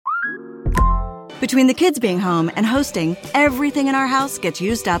Between the kids being home and hosting, everything in our house gets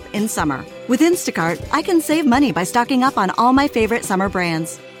used up in summer. With Instacart, I can save money by stocking up on all my favorite summer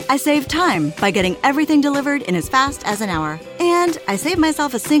brands. I save time by getting everything delivered in as fast as an hour. And I save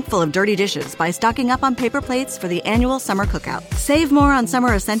myself a sink full of dirty dishes by stocking up on paper plates for the annual summer cookout. Save more on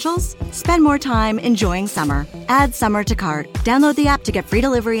summer essentials? Spend more time enjoying summer. Add summer to cart. Download the app to get free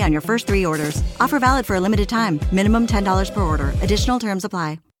delivery on your first 3 orders. Offer valid for a limited time. Minimum $10 per order. Additional terms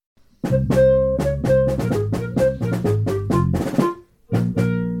apply.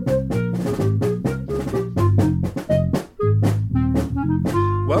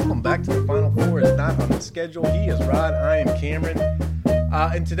 Welcome back to the Final Four is not on the schedule. He is Rod, I am Cameron.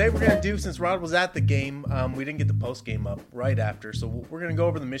 And today we're going to do, since Rod was at the game, we didn't get the post game up right after, so we're going to go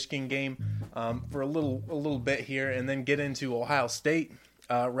over the Michigan game for a little bit here, and then get into Ohio State.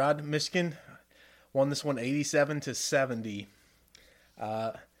 Rod, Michigan won this one 87-70.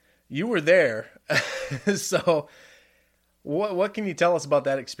 You were there, so what can you tell us about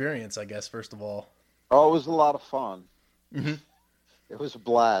that experience? I guess first of all. Oh, it was a lot of fun. Mm-hmm. It was a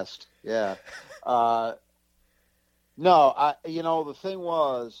blast. Yeah. No, the thing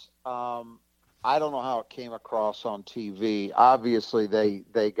was, I don't know how it came across on TV. Obviously,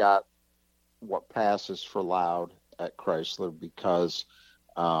 they got what passes for loud at Chrysler because,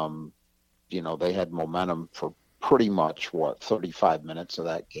 they had momentum for pretty much 35 minutes of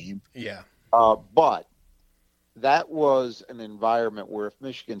that game. Yeah. But that was an environment where if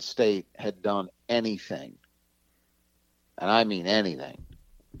Michigan State had done anything, and I mean anything,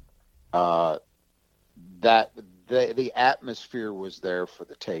 that the atmosphere was there for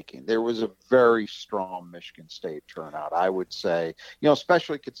the taking. There was a very strong Michigan State turnout, I would say,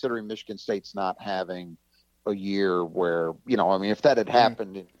 especially considering Michigan State's not having a year where, if that had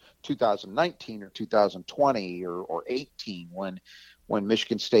happened in 2019 or 2020 or 18 when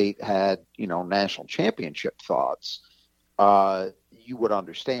Michigan State had, national championship thoughts, you would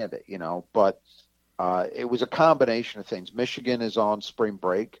understand it, but it was a combination of things. Michigan is on spring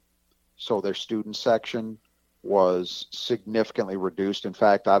break, so their student section was significantly reduced. In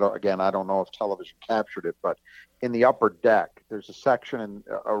fact, I don't know if television captured it, but in the upper deck, there's a section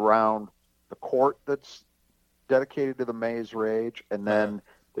around the court that's dedicated to the Maze Rage, and then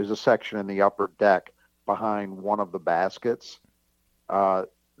there's a section in the upper deck behind one of the baskets.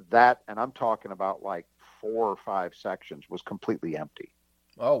 That, and I'm talking about like 4 or 5 sections, was completely empty.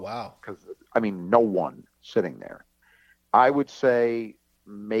 Oh, wow. Because, no one sitting there. I would say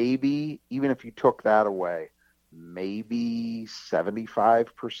maybe, even if you took that away, maybe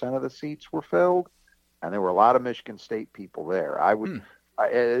 75% of the seats were filled, and there were a lot of Michigan State people there.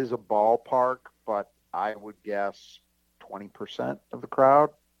 It is a ballpark, but I would guess 20% of the crowd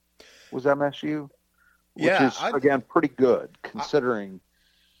was MSU, which is, again, pretty good considering.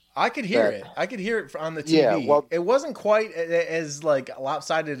 I could hear it. I could hear it on the TV. Yeah, well, it wasn't quite as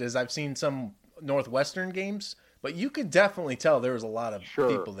lopsided as I've seen some Northwestern games, but you could definitely tell there was a lot of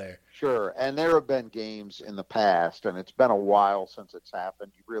people there. Sure, and there have been games in the past, and it's been a while since it's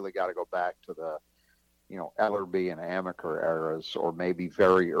happened. You really got to go back to the, Ellerby and Amaker eras, or maybe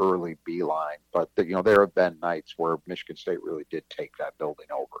very early Beeline. But there have been nights where Michigan State really did take that building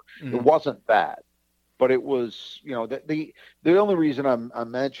over. Mm-hmm. It wasn't that. But it was, the only reason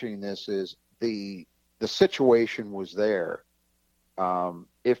I'm mentioning this is the situation was there.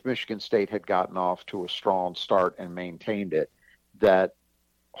 If Michigan State had gotten off to a strong start and maintained it, that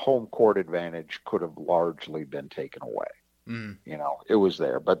home court advantage could have largely been taken away. Mm. It was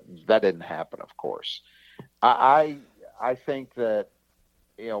there, but that didn't happen, of course. I think that,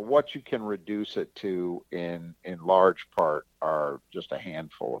 what you can reduce it to in large part are just a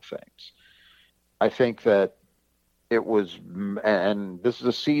handful of things. I think that it was, and this is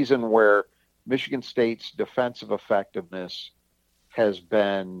a season where Michigan State's defensive effectiveness has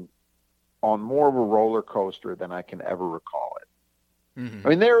been on more of a roller coaster than I can ever recall it.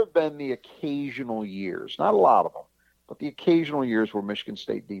 Mm-hmm. There have been the occasional years, not a lot of them, but the occasional years where Michigan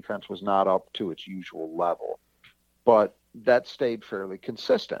State defense was not up to its usual level, but that stayed fairly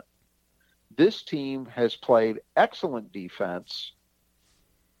consistent. This team has played excellent defense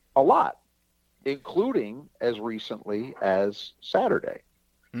a lot, including as recently as Saturday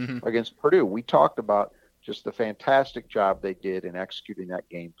against Purdue. We talked about just the fantastic job they did in executing that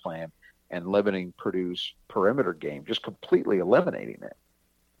game plan and limiting Purdue's perimeter game, just completely eliminating it,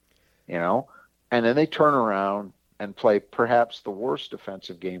 and then they turn around and play perhaps the worst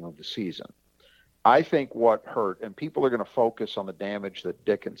defensive game of the season. I think what hurt, and people are going to focus on the damage that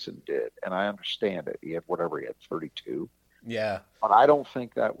Dickinson did, and I understand it. He had 32. Yeah. But I don't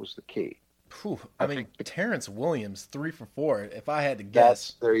think that was the key. I mean, Terrence Williams, 3 for 4. If I had to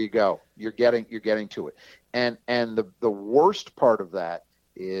guess, there you go. You're getting to it. And the worst part of that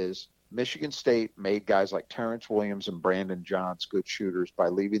is Michigan State made guys like Terrence Williams and Brandon Johns good shooters by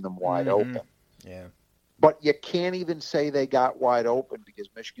leaving them wide open. Yeah. But you can't even say they got wide open because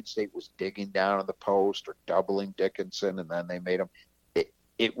Michigan State was digging down on the post or doubling Dickinson, and then they made them.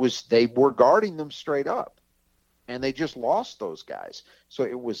 They were guarding them straight up, and they just lost those guys. So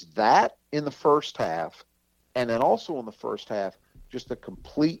it was that in the first half, and then also in the first half, just the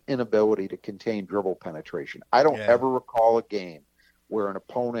complete inability to contain dribble penetration. I don't ever recall a game where an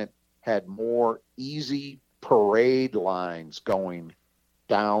opponent had more easy parade lines going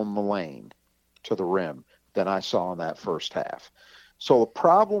down the lane to the rim than I saw in that first half. So the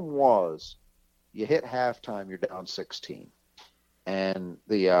problem was you hit halftime, you're down 16. And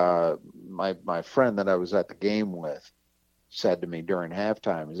the my friend that I was at the game with said to me during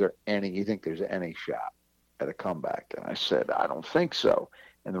halftime, you think there's any shot at a comeback? And I said, I don't think so.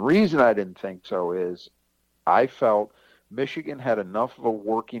 And the reason I didn't think so is I felt Michigan had enough of a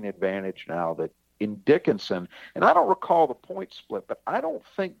working advantage now that in Dickinson, and I don't recall the point split, but I don't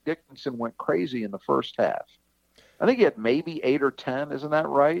think Dickinson went crazy in the first half. I think he had maybe 8 or 10. Isn't that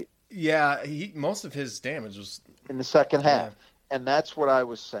right? Yeah, most of his damage was in the second half. And that's what I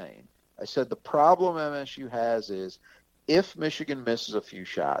was saying. I said the problem MSU has is if Michigan misses a few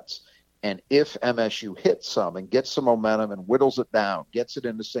shots and if MSU hits some and gets some momentum and whittles it down, gets it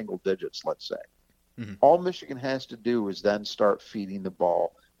into single digits, let's say, all Michigan has to do is then start feeding the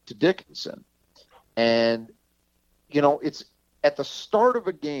ball to Dickinson. And, it's at the start of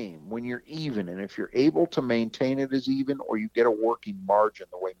a game when you're even, and if you're able to maintain it as even or you get a working margin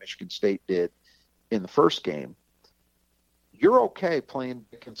the way Michigan State did in the first game, you're okay playing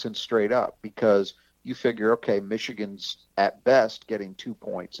Dickinson straight up because you figure, okay, Michigan's at best getting 2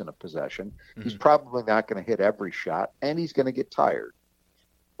 points in a possession. He's probably not going to hit every shot, and he's going to get tired.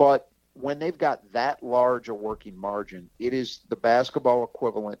 But when they've got that large a working margin, it is the basketball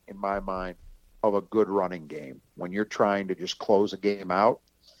equivalent, in my mind, of a good running game. When you're trying to just close a game out,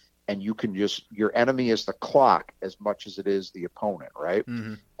 and you can your enemy is the clock as much as it is the opponent, right?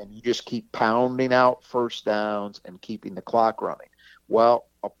 And you just keep pounding out first downs and keeping the clock running. Well,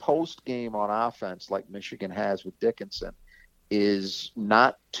 a post game on offense like Michigan has with Dickinson is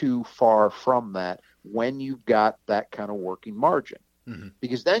not too far from that when you've got that kind of working margin.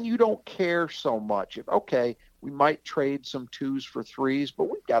 Because then you don't care so much if, okay, we might trade some 2s for 3s, but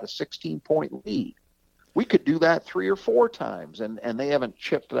we've got a 16-point lead. We could do that 3 or 4 times, and they haven't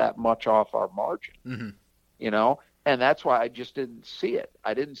chipped that much off our margin, and that's why I just didn't see it.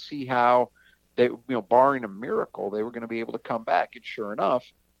 I didn't see how they, barring a miracle, they were going to be able to come back. And sure enough,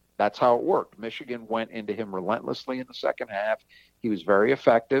 that's how it worked. Michigan went into him relentlessly in the second half. He was very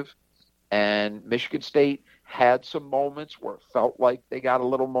effective, and Michigan State had some moments where it felt like they got a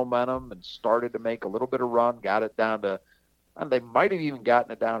little momentum and started to make a little bit of run, got it down to, and they might have even gotten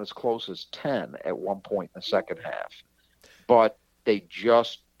it down as close as 10 at one point in the second half. But they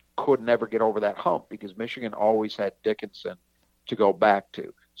just could never get over that hump because Michigan always had Dickinson to go back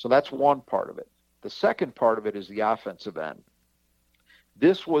to. So that's one part of it. The second part of it is the offensive end.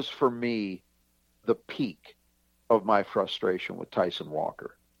 This was, for me, the peak of my frustration with Tyson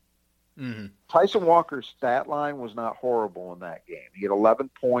Walker. Tyson Walker's stat line was not horrible in that game. He had 11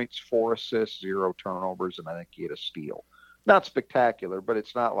 points, 4 assists, 0 turnovers, and I think he had a steal. Not spectacular, but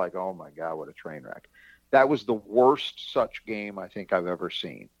it's not like, oh my God, what a train wreck. That was the worst such game I think I've ever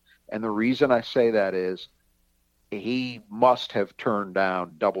seen. And the reason I say that is he must have turned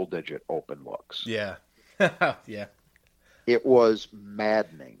down double-digit open looks. Yeah. Yeah. It was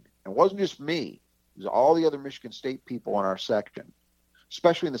maddening. It wasn't just me. It was all the other Michigan State people in our section,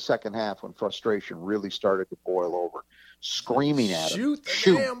 especially in the second half when frustration really started to boil over, screaming at him. Shoot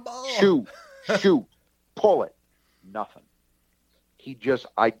the damn ball. Shoot, pull it. Nothing.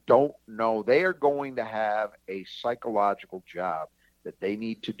 I don't know. They are going to have a psychological job that they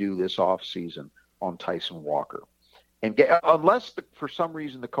need to do this offseason on Tyson Walker. And unless for some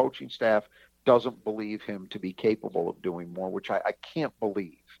reason the coaching staff doesn't believe him to be capable of doing more, which I can't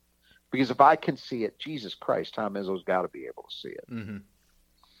believe. Because if I can see it, Jesus Christ, Tom Izzo's got to be able to see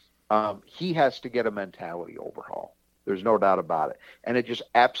it. He has to get a mentality overhaul. There's no doubt about it. And it just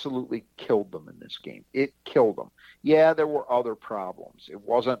absolutely killed them in this game. It killed them. Yeah, there were other problems. It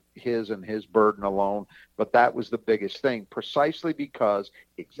wasn't his and his burden alone, but that was the biggest thing, precisely because,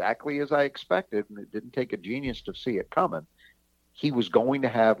 exactly as I expected, and it didn't take a genius to see it coming, he was going to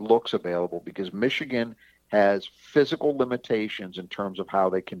have looks available because Michigan has physical limitations in terms of how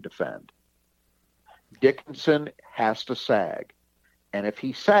they can defend. Dickinson has to sag. And if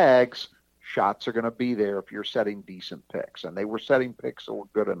he sags, Shots are going to be there if you're setting decent picks. And they were setting picks that were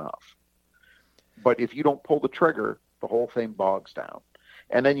good enough. But if you don't pull the trigger, the whole thing bogs down.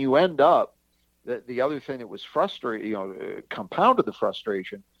 And then you end up, the other thing that was frustrating, compounded the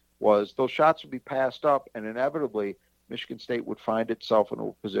frustration, was those shots would be passed up, and inevitably Michigan State would find itself in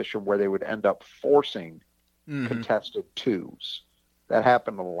a position where they would end up forcing contested twos. That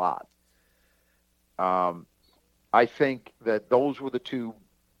happened a lot. I think that those were the two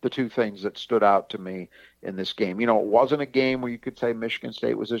things that stood out to me in this game. It wasn't a game where you could say Michigan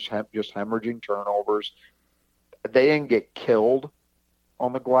State was just hemorrhaging turnovers. They didn't get killed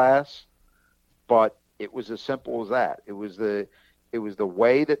on the glass, but it was as simple as that. It was the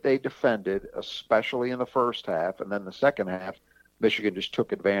way that they defended, especially in the first half, and then the second half, Michigan just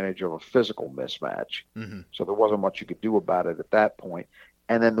took advantage of a physical mismatch. So there wasn't much you could do about it at that point.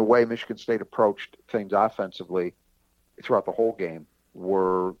 And then the way Michigan State approached things offensively throughout the whole game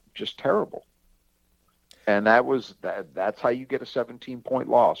were just terrible. And that's how you get a 17-point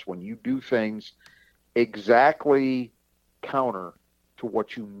loss, when you do things exactly counter to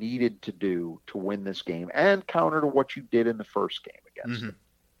what you needed to do to win this game, and counter to what you did in the first game against them,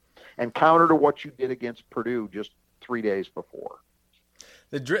 and counter to what you did against Purdue just 3 days before.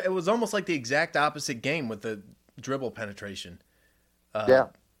 It was almost like the exact opposite game with the dribble penetration. Yeah.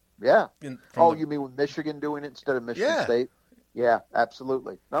 You mean with Michigan doing it instead of Michigan State? Yeah,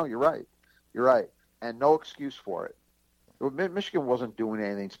 absolutely. No, you're right. And no excuse for it. Michigan wasn't doing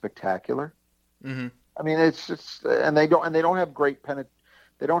anything spectacular. I mean, it's just, and they don't have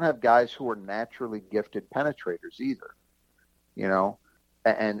they don't have guys who are naturally gifted penetrators either,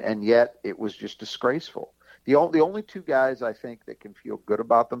 and yet it was just disgraceful. The only two guys I think that can feel good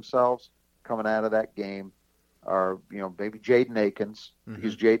about themselves coming out of that game are, maybe Jaden Akins,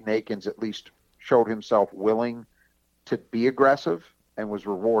 because Jaden Akins at least showed himself willing to be aggressive and was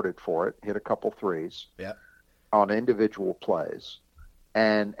rewarded for it, hit a couple threes on individual plays.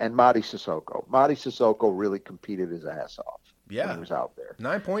 And Mady Sissoko. Mady Sissoko really competed his ass off when he was out there.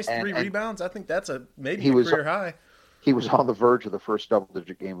 9 points, 3 rebounds. I think that's maybe a career high. He was on the verge of the first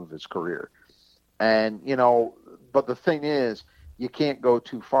double-digit game of his career. And, but the thing is, you can't go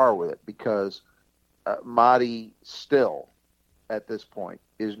too far with it, because Mady still, at this point,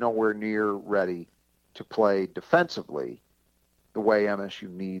 is nowhere near ready to play defensively the way MSU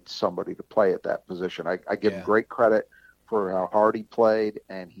needs somebody to play at that position. I give him great credit for how hard he played,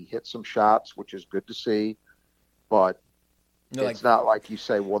 and he hit some shots, which is good to see. But it's not like you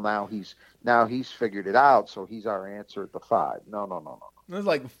say, well, now he's figured it out, so he's our answer at the 5. No. There's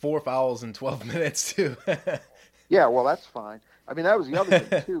like 4 fouls in 12 minutes too. Yeah, well, that's fine. I mean, that was the other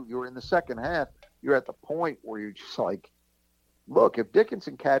thing too. You were in the second half. You're at the point where you're just like, look, if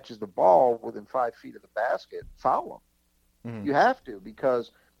Dickinson catches the ball within 5 feet of the basket, foul him. You have to,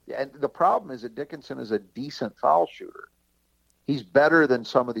 because and the problem is that Dickinson is a decent foul shooter. He's better than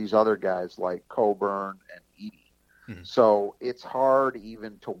some of these other guys like Coburn and Edey. So it's hard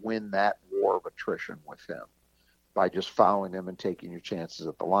even to win that war of attrition with him by just fouling him and taking your chances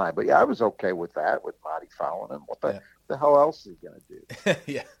at the line. But I was okay with that, with Mady fouling him. What the hell else is he going to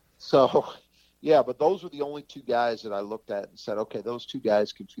do? So, but those were the only two guys that I looked at and said, okay, those two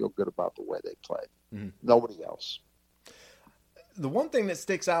guys can feel good about the way they played. Nobody else. The one thing that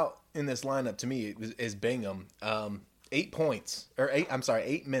sticks out in this lineup to me is Bingham. 8 points, or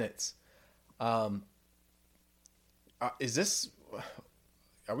 8 minutes. Are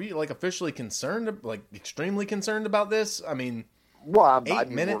we officially concerned, extremely concerned about this? I mean, 8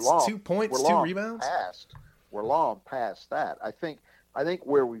 minutes, 2 points, 2 rebounds. We're long past that. I think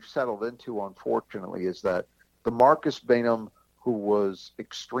where we've settled into, unfortunately, is that the Marcus Bingham, who was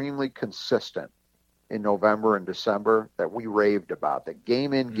extremely consistent in November and December, that we raved about, that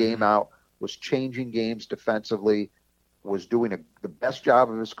game in, game out, was changing games defensively, was doing the best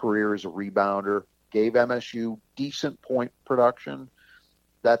job of his career as a rebounder, gave MSU decent point production,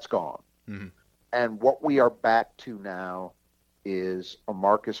 that's gone. And what we are back to now is a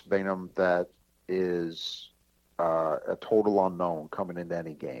Marcus Bingham that is a total unknown coming into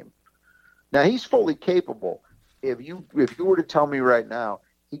any game. Now, he's fully capable. If you were to tell me right now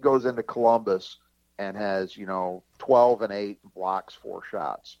he goes into Columbus and has 12 and 8 and blocks 4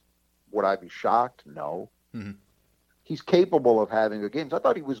 shots, would I be shocked? No. He's capable of having good games. I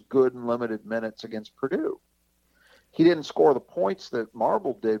thought he was good in limited minutes against Purdue. He didn't score the points that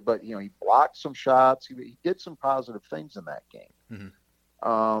Marble did, but he blocked some shots. He did some positive things in that game.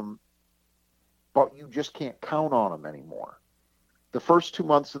 But you just can't count on him anymore. The first 2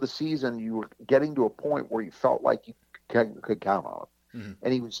 months of the season, you were getting to a point where you felt like you could count on him,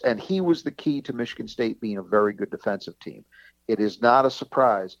 and he was the key to Michigan State being a very good defensive team. It is not a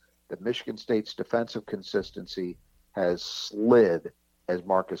surprise that Michigan State's defensive consistency has slid as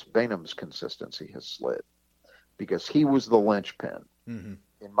Marcus Bainham's consistency has slid, because he was the linchpin in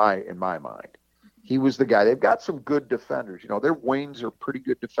my mind. He was the guy. They've got some good defenders. Their wings are pretty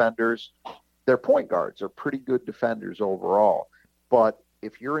good defenders. Their point guards are pretty good defenders overall. But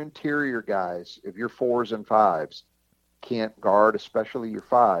if your interior guys, if your 4s and 5s can't guard, especially your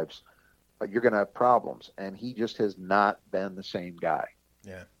 5s, you're going to have problems. And he just has not been the same guy.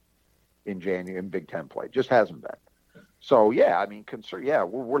 Yeah. In Big Ten play. Just hasn't been. So, yeah, I mean,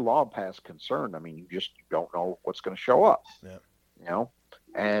 we're long past concerned. I mean, you just don't know what's going to show up. Yeah.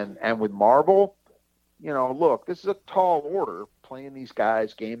 And with Marble, look, this is a tall order, playing these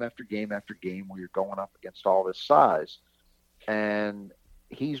guys game after game after game where you're going up against all this size. And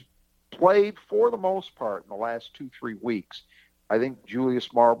he's played, for the most part, in the last 2-3 weeks. I think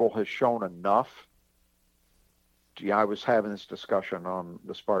Julius Marble has shown enough. I was having this discussion on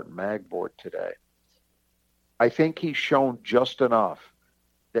the Spartan Mag board today. I think he's shown just enough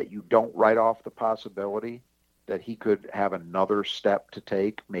that you don't write off the possibility that he could have another step to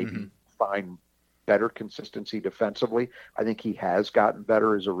take, maybe find better consistency defensively. I think he has gotten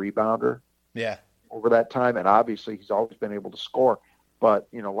better as a rebounder over that time, and obviously he's always been able to score. But,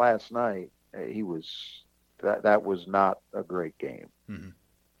 last night that was not a great game.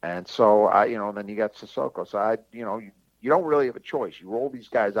 And so, and then you got Sissoko. So, you don't really have a choice. You roll these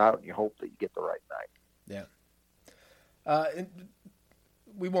guys out and you hope that you get the right night. Yeah.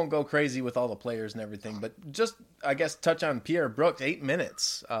 We won't go crazy with all the players and everything, but just, I guess, touch on Pierre Brooks. 8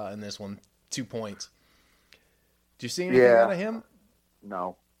 minutes in this one, 2 points. Do you see anything out of him?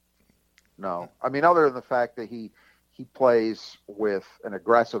 No. I mean, other than the fact that he plays with an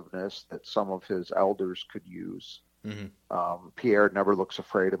aggressiveness that some of his elders could use. Pierre never looks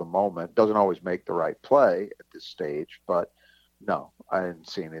afraid of the moment. Doesn't always make the right play at this stage, but no, I didn't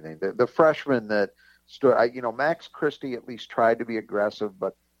see anything. The freshman that stood, Max Christie at least tried to be aggressive,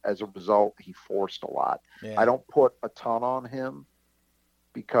 but as a result, he forced a lot. Yeah. I don't put a ton on him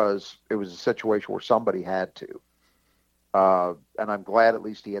because it was a situation where somebody had to. And I'm glad at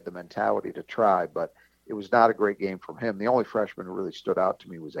least he had the mentality to try, but it was not a great game from him. The only freshman who really stood out to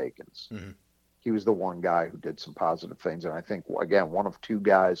me was Akins. He was the one guy who did some positive things. And I think, again, one of 2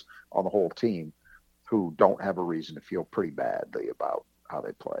 guys on the whole team who don't have a reason to feel pretty badly about how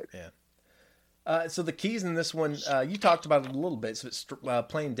they played. Yeah. So the keys in this one, you talked about it a little bit. So it's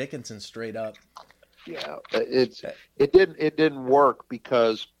playing Dickinson straight up. Yeah, it didn't work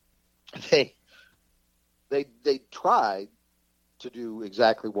because they tried to do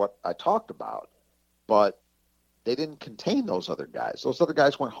exactly what I talked about, but they didn't contain those other guys. Those other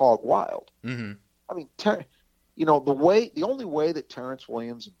guys went hog wild. I mean, the only way that Terrence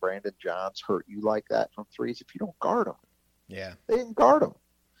Williams and Brandon Johns hurt you like that from 3 is if you don't guard them. Yeah, they didn't guard them,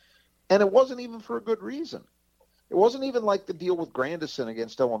 and it wasn't even for a good reason. It wasn't even like the deal with Grandison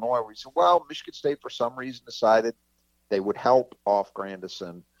against Illinois, where he said, "Well, Michigan State for some reason decided they would help off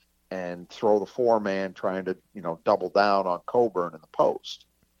Grandison and throw the 4-man, trying to double down on Coburn in the post."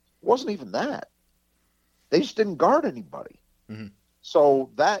 It wasn't even that. They just didn't guard anybody. So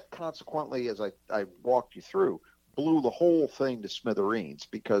that consequently, as I walked you through, blew the whole thing to smithereens,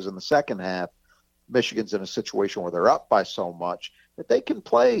 because in the second half, Michigan's in a situation where they're up by so much that they can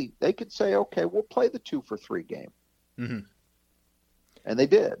play. They could say, okay, we'll play the 2-for-3 game. And they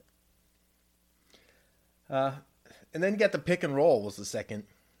did. And then you got the pick and roll was the second.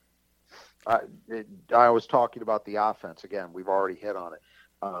 I was talking about the offense. Again, we've already hit on it.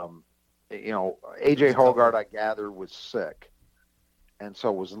 A.J. Hoggard, I gather, was sick, and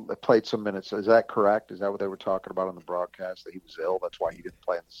so played some minutes. Is that correct? Is that what they were talking about on the broadcast, that he was ill? That's why he didn't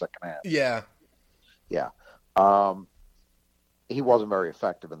play in the second half? Yeah. He wasn't very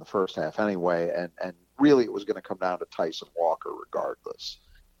effective in the first half anyway, and really it was going to come down to Tyson Walker regardless,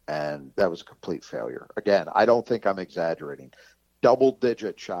 and that was a complete failure. Again, I don't think I'm exaggerating.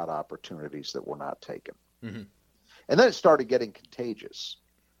 Double-digit shot opportunities that were not taken. And then it started getting contagious.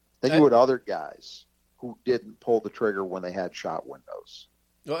 Then you had other guys who didn't pull the trigger when they had shot windows.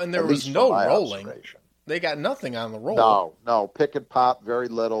 Well, and there was no rolling. They got nothing on the roll. No, pick and pop, very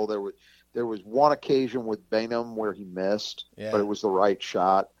little. There was one occasion with Bainham where he missed, but it was the right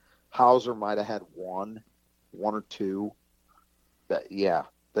shot. Hauser might have had one or two.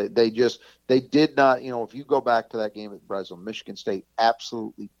 They did not, if you go back to that game at Breslin, Michigan State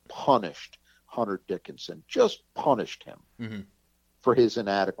absolutely punished Hunter Dickinson, just punished him for his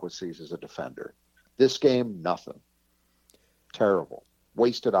inadequacies as a defender. This game, nothing. Terrible.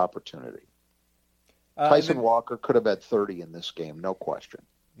 Wasted opportunity. Tyson Walker could have had 30 in this game, no question.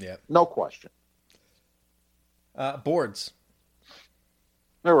 Yeah. No question. Boards.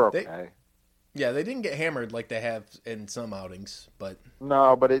 They were okay. Yeah, they didn't get hammered like they have in some outings, but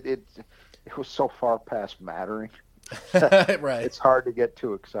No, but it was so far past mattering. right. It's hard to get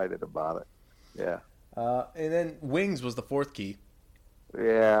too excited about it. Yeah. And then Wings was the fourth key.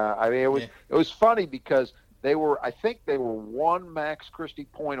 Yeah, I mean it was funny because I think they were one Max Christie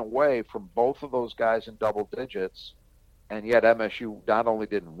point away from both of those guys in double digits, and yet MSU not only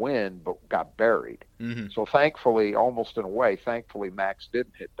didn't win but got buried. Mm-hmm. So thankfully, almost in a way, Max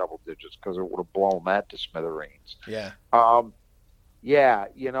didn't hit double digits because it would have blown that to smithereens. Yeah. Yeah,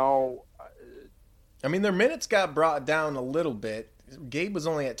 you know. I mean, their minutes got brought down a little bit. Gabe was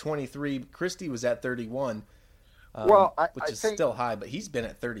only at 23. Christie was at 31. Which is still high, but he's been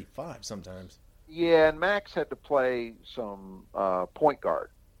at 35 sometimes. Yeah, and Max had to play some point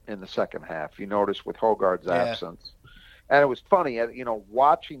guard in the second half. You notice with Hogarth's absence. And it was funny, you know,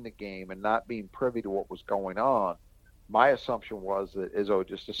 watching the game and not being privy to what was going on, my assumption was that Izzo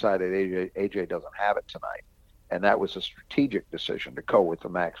just decided AJ doesn't have it tonight. And that was a strategic decision to go with the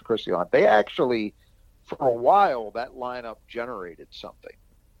Max Christie line. They actually, for a while, that lineup generated something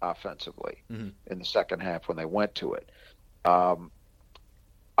offensively in the second half when they went to it.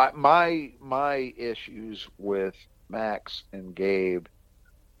 My issues with Max and Gabe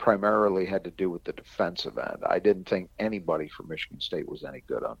primarily had to do with the defensive end. I didn't think anybody from Michigan State was any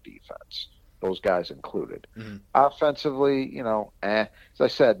good on defense, those guys included. Offensively, you know, as I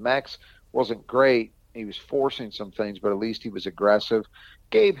said, Max wasn't great. He was forcing some things, but at least he was aggressive.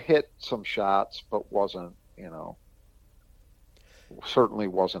 Gabe hit some shots, but wasn't, you know, certainly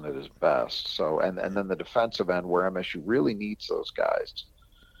wasn't at his best. So, and then the defensive end where MSU really needs those guys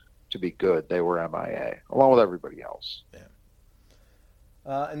to be good, they were MIA, along with everybody else.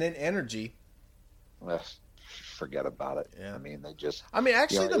 Yeah. And then energy. Forget about it. Yeah. I mean, they just. I mean,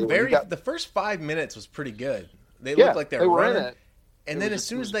 actually, the first 5 minutes was pretty good. They looked like they were running, in it. And then as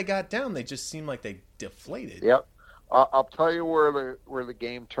soon as they got down, they just seemed like they deflated. Yep. I'll tell you where the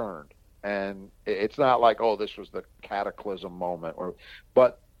game turned, and it's not like, oh, this was the cataclysm moment,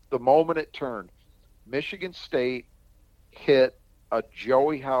 but the moment it turned, Michigan State hit a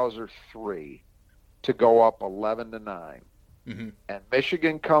Joey Hauser 3 to go up 11-9. And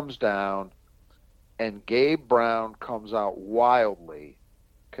Michigan comes down, and Gabe Brown comes out wildly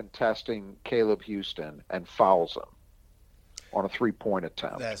contesting Caleb Houston and fouls him on a 3-point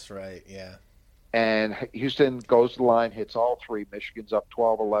attempt. That's right, yeah. And Houston goes to the line, hits all 3. Michigan's up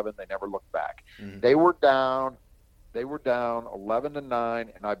 12-11. They never looked back. They were down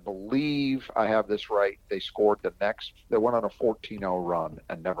 11-9, and I believe I have this right. They scored they went on a 14-0 run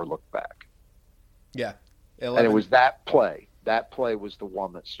and never looked back. Yeah. 11. And it was that play. That play was the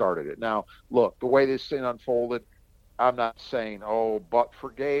one that started it. Now, look, the way this thing unfolded, I'm not saying, but for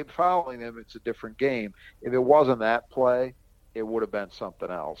Gabe fouling him, it's a different game. If it wasn't that play, it would have been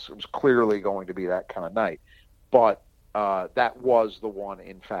something else. It was clearly going to be that kind of night. But that was the one,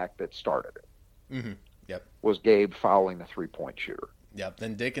 in fact, that started it. Yep. Was Gabe fouling the 3-point shooter. Yep.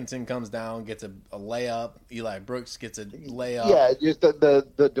 Then Dickinson comes down, gets a layup. Eli Brooks gets a layup. Yeah, just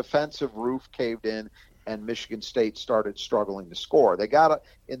the defensive roof caved in, and Michigan State started struggling to score. They got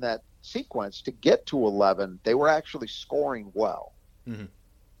in that sequence to get to 11. They were actually scoring well,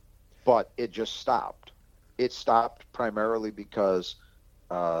 but it just stopped. It stopped primarily because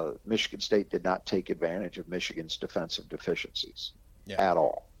Michigan State did not take advantage of Michigan's defensive deficiencies at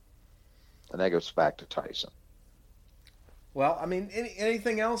all. And that goes back to Tyson. Well, I mean,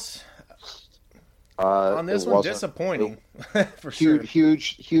 anything else on this one? Disappointing, for sure.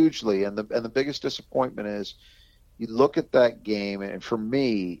 Hugely, and the biggest disappointment is you look at that game, and for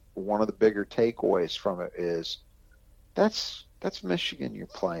me, one of the bigger takeaways from it is that's Michigan you're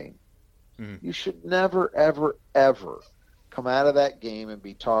playing. You should never, ever, ever come out of that game and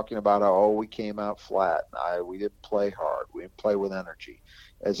be talking about how, we came out flat. We didn't play hard. We didn't play with energy.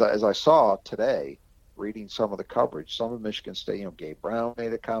 As I saw today, reading some of the coverage, some of Michigan State, Gabe Brown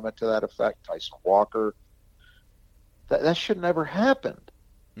made a comment to that effect, Tyson Walker. That should never happened.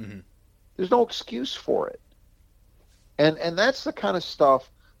 There's no excuse for it. And that's the kind of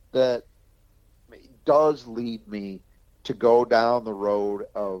stuff that does lead me to go down the road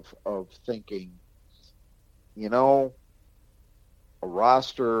of thinking, a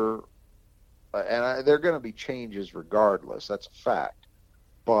roster, and there are going to be changes regardless. That's a fact.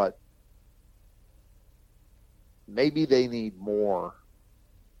 But maybe they need more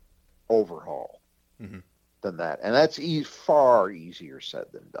overhaul than that. And that's far easier said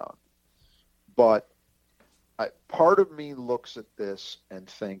than done. But part of me looks at this and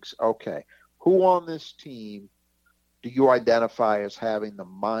thinks, okay, who on this team do you identify as having the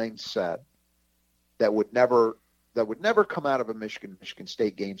mindset that would never that would never come out of a Michigan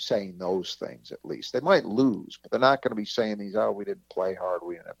State game saying those things. At least they might lose, but they're not going to be saying these. Oh, we didn't play hard,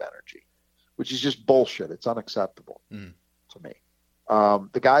 we didn't have energy, which is just bullshit. It's unacceptable to me.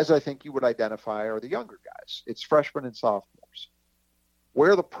 The guys I think you would identify are the younger guys. It's freshmen and sophomores.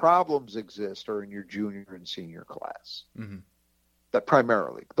 Where the problems exist are in your junior and senior class. That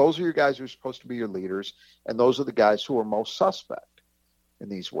primarily, those are your guys who are supposed to be your leaders, and those are the guys who are most suspect in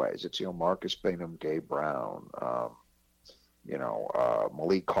these ways. It's, Marcus Bingham, Gabe Brown,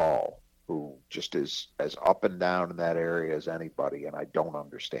 Malik Hall, who just is as up and down in that area as anybody, and I don't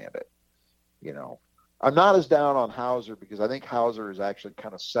understand it. I'm not as down on Hauser because I think Hauser has actually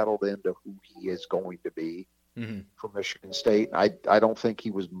kind of settled into who he is going to be for Michigan State. I don't think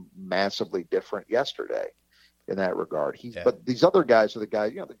he was massively different yesterday in that regard. But these other guys are the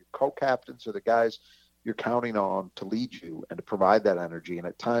guys, the co-captains are the guys you're counting on to lead you and to provide that energy. And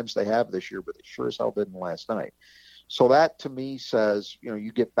at times they have this year, but they sure as hell didn't last night. So that to me says,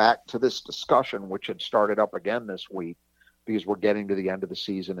 you get back to this discussion, which had started up again this week because we're getting to the end of the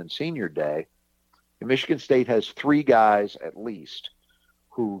season and senior day. And Michigan State has 3 guys at least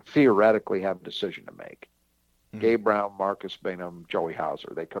who theoretically have a decision to make. Gabe Brown, Marcus Bingham, Joey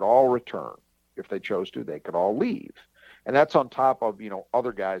Hauser. They could all return. If they chose to, they could all leave. And that's on top of,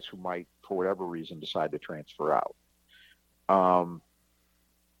 other guys who might, for whatever reason, decide to transfer out.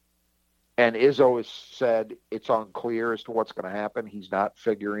 And Izzo has said it's unclear as to what's going to happen. He's not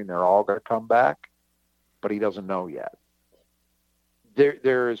figuring they're all going to come back, but he doesn't know yet.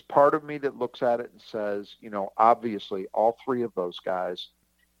 There is part of me that looks at it and says, obviously all 3 of those guys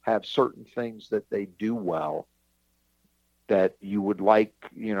have certain things that they do well that you would like,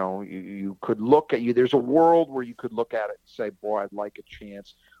 you could look at there's a world where you could look at it and say, boy, I'd like a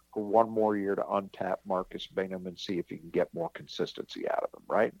chance for one more year to untap Marcus Bingham and see if you can get more consistency out of him,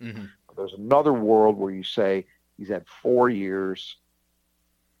 right? There's another world where you say he's had 4 years,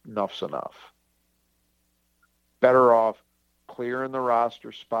 enough's enough. Better off clearing the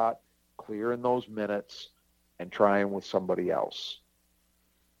roster spot, clearing those minutes, and trying with somebody else.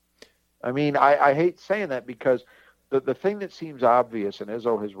 I mean, I hate saying that because the thing that seems obvious, and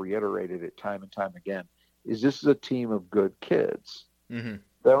Izzo has reiterated it time and time again, is this is a team of good kids. They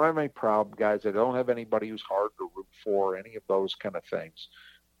don't have any problem guys. They don't have anybody who's hard to root for, any of those kind of things.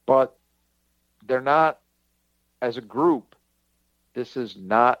 But they're not, as a group, this is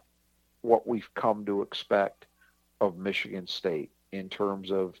not what we've come to expect of Michigan State in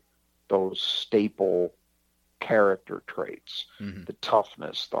terms of those staple character traits, the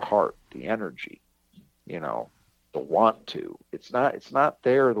toughness, the heart, the energy, the want to. It's not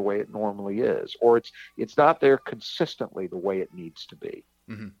there the way it normally is, or it's not there consistently the way it needs to be.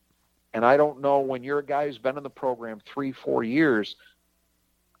 And I don't know, when you're a guy who's been in the program 3-4 years,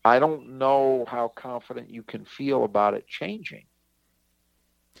 I don't know how confident you can feel about it changing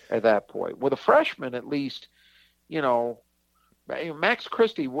at that point. With a freshman, at least, Max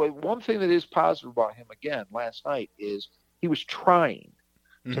Christie, one thing that is positive about him again last night is he was trying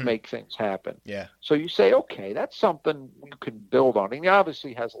to make things happen. Yeah. So you say, okay, that's something you can build on. And he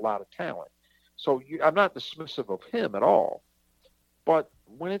obviously has a lot of talent. So I'm not dismissive of him at all. But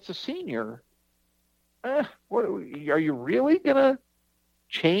when it's a senior, are you really going to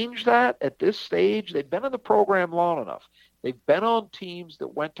change that at this stage? They've been in the program long enough. They've been on teams that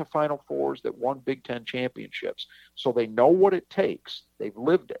went to Final Fours, that won Big Ten championships. So they know what it takes. They've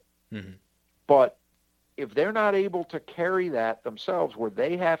lived it. But if they're not able to carry that themselves, where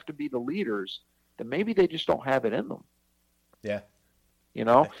they have to be the leaders, then maybe they just don't have it in them. Yeah.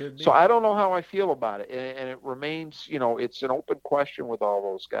 So I don't know how I feel about it. And it remains, it's an open question with all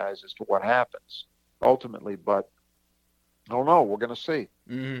those guys as to what happens ultimately. But I don't know. We're going to see.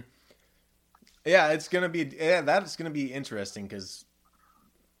 Yeah, that's going to be interesting because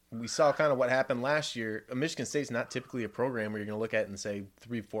we saw kind of what happened last year. Michigan State's not typically a program where you're going to look at it and say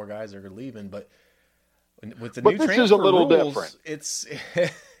 3-4 guys are leaving, but with the new transfer rules, is a little different. It's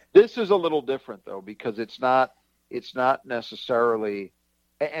this is a little different though, because it's not necessarily.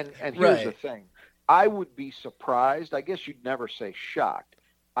 And here's the thing: I would be surprised. I guess you'd never say shocked.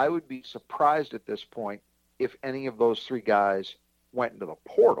 I would be surprised at this point if any of those 3 guys went into the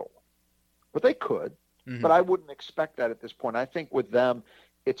portal. But they could. But I wouldn't expect that at this point. I think with them,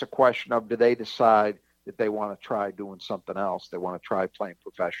 it's a question of, do they decide that they want to try doing something else? They want to try playing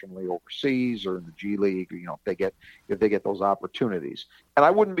professionally overseas or in the G League, if they get those opportunities. And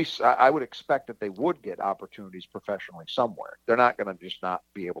I would expect that they would get opportunities professionally somewhere. They're not going to just not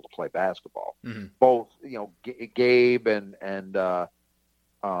be able to play basketball. Both, Gabe and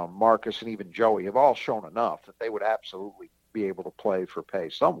Marcus and even Joey have all shown enough that they would absolutely be able to play for pay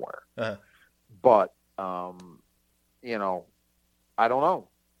somewhere. But you know, I don't know.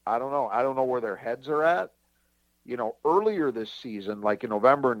 I don't know where their heads are at. You know, earlier this season, like in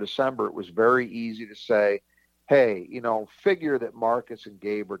November and December, it was very easy to say, hey, you know, figure that Marcus and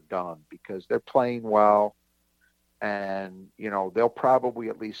Gabe are done because they're playing well. And, you know, they'll probably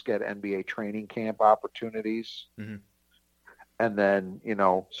at least get NBA training camp opportunities. Mm-hmm. And then, you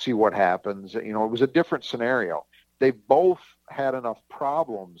know, see what happens. You know, it was a different scenario. They both had enough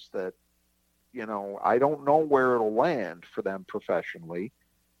problems that, you know, I don't know where it'll land for them professionally,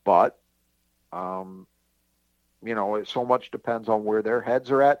 but, you know, so much depends on where their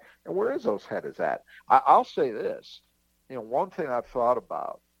heads are at and where Izzo's head is at. I'll say this, you know, one thing I've thought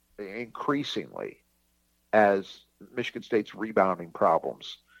about increasingly as Michigan State's rebounding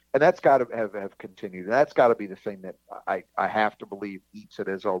problems, and that's got to have continued. And that's got to be the thing that I have to believe eats at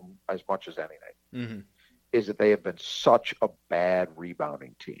Izzo as much as anything, Mm-hmm. is that they have been such a bad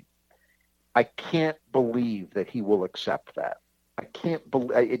rebounding team. I can't believe that he will accept that. I can't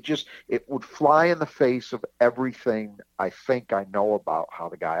believe it would fly in the face of everything I think I know about how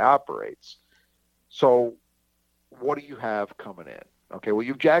the guy operates. So what do you have coming in? Okay, well,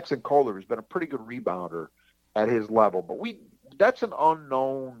 you've Jackson Kohler, who's been a pretty good rebounder at his level, but that's an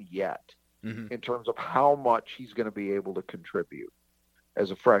unknown yet Mm-hmm. in terms of how much he's going to be able to contribute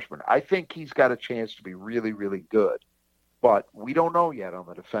as a freshman. I think he's got a chance to be really, really good, but we don't know yet on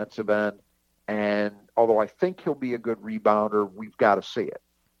the defensive end. And although I think he'll be a good rebounder, we've got to see it.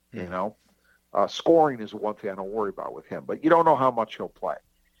 You know, scoring is one thing I don't worry about with him, but you don't know how much he'll play.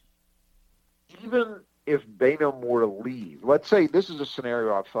 Even if Bainum were to leave, let's say this is a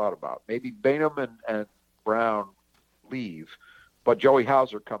scenario I've thought about. Maybe Bainum and Brown leave, but Joey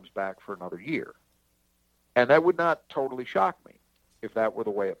Hauser comes back for another year. And that would not totally shock me if that were the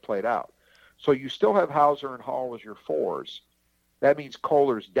way it played out. So you still have Hauser and Hall as your fours. That means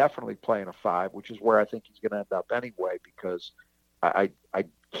Kohler's definitely playing a 5, which is where I think he's going to end up anyway, because I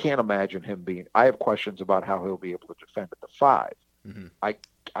can't imagine him being – I have questions about how he'll be able to defend at the 5. Mm-hmm.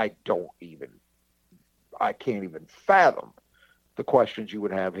 I can't even fathom the questions you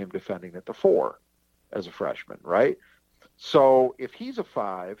would have him defending at the 4 as a freshman, right? So if he's a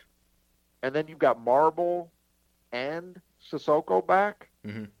 5, and then you've got Marble and Sissoko back,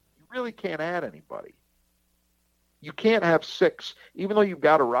 Mm-hmm. you really can't add anybody. You can't have 6, even though you've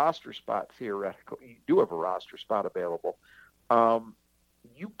got a roster spot theoretically. You do have a roster spot available.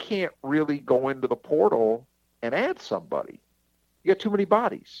 You can't really go into the portal and add somebody. You got too many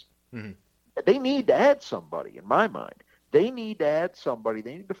bodies. Mm-hmm. They need to add somebody, in my mind. They need to add somebody.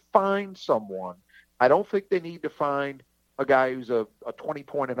 They need to find someone. I don't think they need to find a guy who's a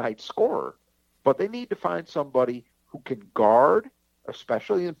 20-point-a-night scorer, but they need to find somebody who can guard,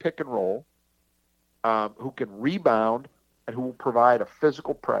 especially in pick and roll, who can rebound, and who will provide a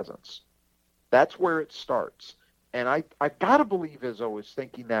physical presence. That's where it starts. And I got to believe Izzo is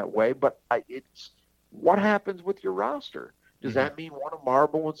thinking that way, but it's what happens with your roster? Does that mean one of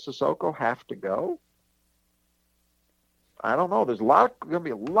Marble and Sissoko have to go? I don't know. There's going to be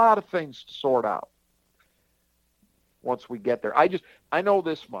a lot of things to sort out once we get there. I know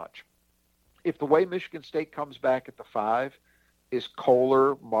this much. If the way Michigan State comes back at the 5 is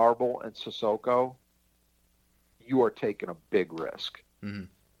Kohler, Marble, and Sissoko, you are taking a big risk. Mm-hmm.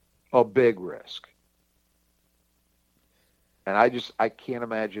 A big risk. And I can't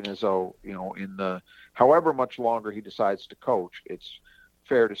imagine Izzo, you know, in the however much longer he decides to coach, it's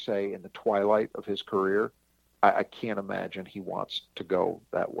fair to say in the twilight of his career, I can't imagine he wants to go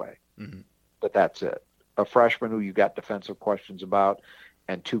that way. Mm-hmm. But that's it. A freshman who you got defensive questions about,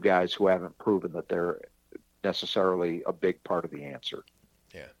 and 2 guys who haven't proven that they're necessarily a big part of the answer.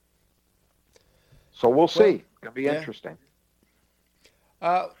 Yeah. So we'll see. It's going to be interesting.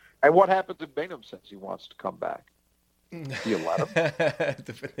 And what happens if Bainum says he wants to come back? Do you let him?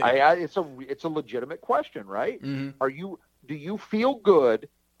 It's a legitimate question, right? Mm-hmm. Do you feel good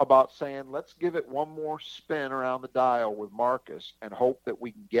about saying, let's give it one more spin around the dial with Marcus and hope that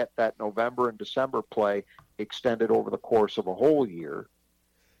we can get that November and December play extended over the course of a whole year?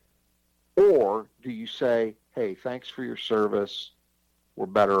 Or do you say, hey, thanks for your service. We're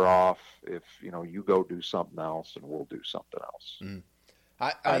better off if, you know, you go do something else and we'll do something else. Mm.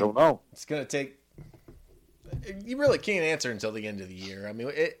 I don't know. It's going to take – you really can't answer until the end of the year. I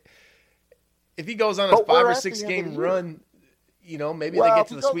mean, if he goes on a 5 or 6 game run, you know, maybe they get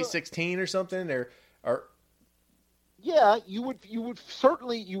to the Sweet 16 or something, or yeah, you would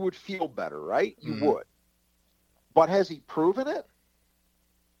certainly feel better, right? You would. But has he proven it?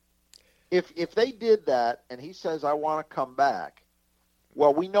 If they did that and he says, I want to come back,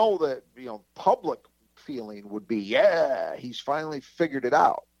 well, we know that, you know, public feeling would be, yeah, he's finally figured it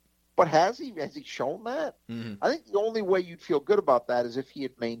out. But has he shown that? Mm-hmm. I think the only way you'd feel good about that is if he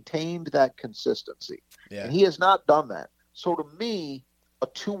had maintained that consistency. Yeah. And he has not done that. So to me, a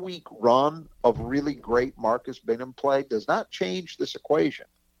 2-week run of really great Marcus Bingham play does not change this equation.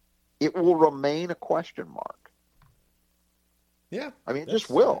 It will remain a question mark. Yeah. I mean, it just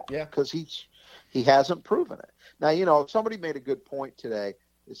will. Yeah. Because he hasn't proven it. Now, somebody made a good point today.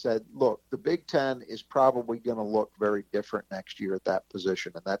 They said, look, the Big Ten is probably going to look very different next year at that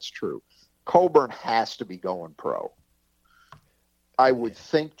position, and that's true. Coburn has to be going pro. I would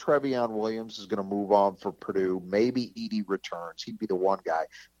think Trevion Williams is going to move on for Purdue. Maybe Edey returns. He'd be the one guy.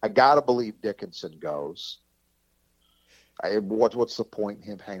 I got to believe Dickinson goes. What's the point in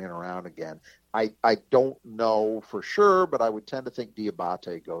him hanging around again? I don't know for sure, but I would tend to think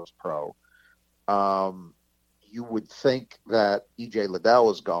Diabate goes pro. You would think that E.J. Liddell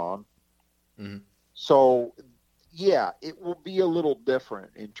is gone. Mm-hmm. So, yeah, it will be a little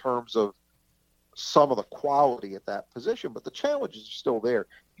different in terms of some of the quality at that position, but the challenges are still there.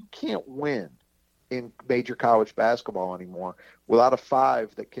 You can't win in major college basketball anymore without a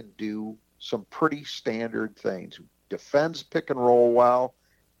five that can do some pretty standard things. Defends pick and roll well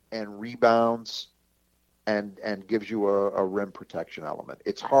and rebounds and gives you a rim protection element.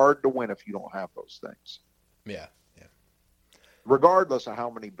 It's hard to win if you don't have those things. Yeah. Regardless of how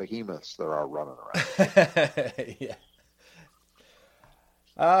many behemoths there are running around. Yeah.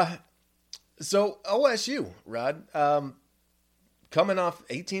 So OSU, Rod, coming off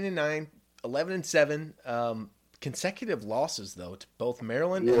 18-9, 11-7, consecutive losses though to both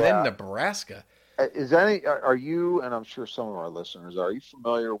Maryland and then Nebraska. Are you, and I'm sure some of our listeners are you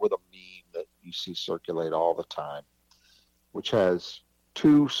familiar with a meme that you see circulate all the time, which has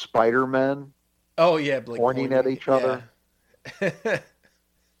two Spider-Men pointing at each other?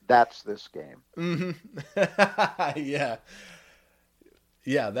 That's this game. Mm-hmm.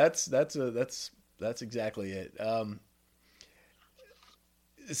 Yeah, that's exactly it.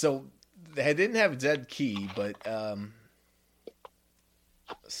 So they didn't have Zed Key, but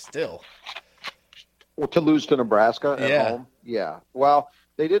still. Well, to lose to Nebraska at home? Yeah. Well,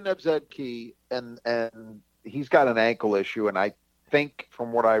 they didn't have Zed Key, and he's got an ankle issue, and I think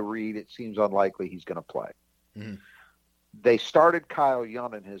from what I read, it seems unlikely he's going to play. Mm-hmm. They started Kyle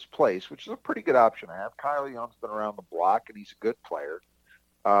Young in his place, which is a pretty good option to have. Kyle Young's been around the block, and he's a good player.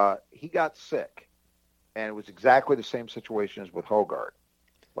 He got sick, and it was exactly the same situation as with Hoggard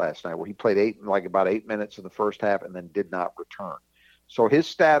last night, where he played about 8 minutes in the first half and then did not return. So his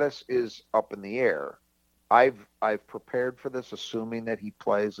status is up in the air. I've prepared for this, assuming that he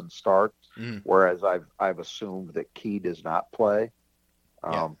plays and starts, whereas I've assumed that Key does not play.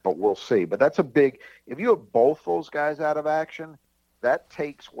 But we'll see. But that's a big – if you have both those guys out of action, that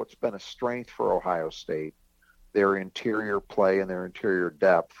takes what's been a strength for Ohio State, their interior play and their interior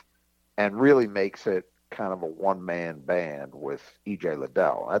depth, and really makes it kind of a one-man band with E.J.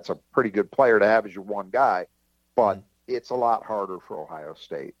 Liddell. That's a pretty good player to have as your one guy, but it's a lot harder for Ohio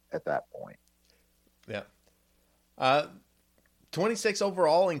State at that point. Yeah. 26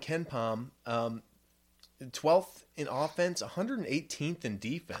 overall in KenPom, 12th in offense, 118th in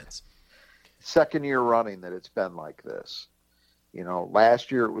defense. Second year running that it's been like this.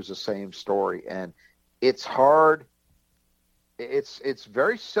 Last year it was the same story, and it's hard. It's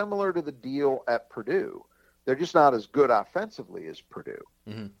very similar to the deal at Purdue. They're just not as good offensively as Purdue.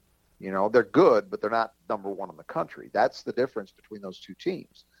 Mm-hmm. They're good, but they're not number one in the country. That's the difference between those two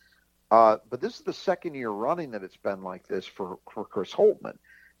teams. But this is the second year running that it's been like this for Chris Holtmann.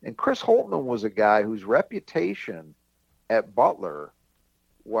 And Chris Holtmann was a guy whose reputation at Butler,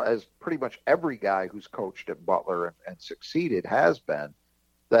 as pretty much every guy who's coached at Butler and succeeded has been,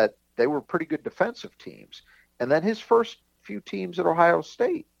 that they were pretty good defensive teams. And then his first few teams at Ohio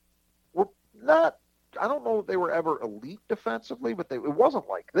State were not, I don't know if they were ever elite defensively, but it wasn't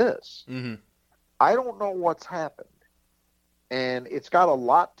like this. Mm-hmm. I don't know what's happened. And it's got a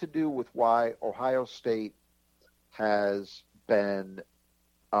lot to do with why Ohio State has been,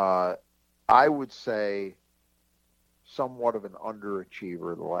 I would say, somewhat of an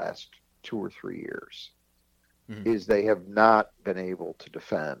underachiever the last 2 or 3 years. Mm-hmm. Is they have not been able to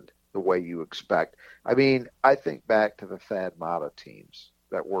defend the way you expect. I mean, I think back to the Thad Matta teams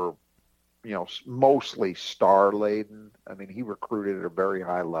that were, mostly star-laden. I mean, he recruited at a very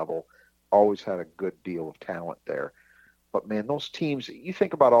high level, always had a good deal of talent there. But, man, those teams, you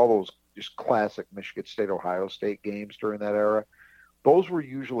think about all those just classic Michigan State, Ohio State games during that era, those were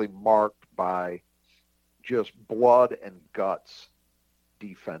usually marked by just blood and guts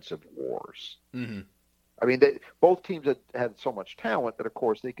defensive wars. Mm-hmm. I mean, both teams had so much talent that, of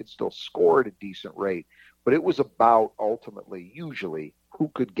course, they could still score at a decent rate. But it was about, ultimately, usually, who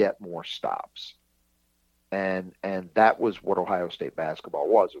could get more stops. And that was what Ohio State basketball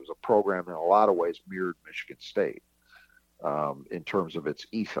was. It was a program that in a lot of ways mirrored Michigan State in terms of its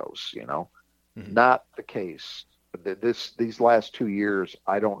ethos, Not the case. These last 2 years,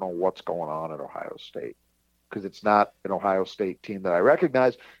 I don't know what's going on at Ohio State, because it's not an Ohio State team that I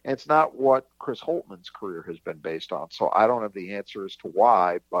recognize, and it's not what Chris Holtmann's career has been based on. So I don't have the answer as to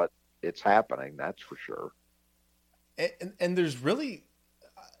why, but it's happening, that's for sure. And there's really,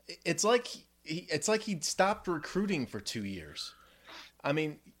 it's like he stopped recruiting for 2 years. I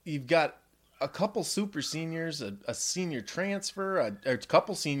mean, you've got a couple super seniors, a senior transfer, a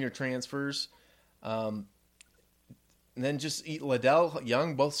couple senior transfers, and then just Liddell,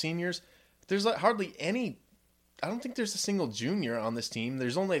 Young, both seniors. There's hardly any. I don't think there's a single junior on this team.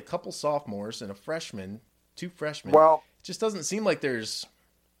 There's only a couple sophomores and a freshman, 2 freshmen. Well, it just doesn't seem like there's.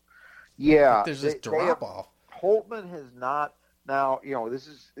 Yeah, there's this drop off. Holtmann has not. Now, this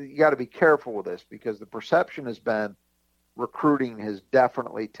is, you got to be careful with this, because the perception has been recruiting has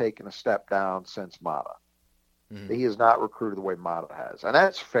definitely taken a step down since Mata. Mm-hmm. He has not recruited the way Mata has. And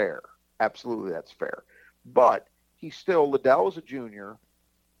that's fair. Absolutely, that's fair. But he's still, Liddell is a junior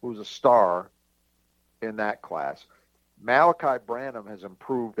who's a star in that class. Malachi Branham has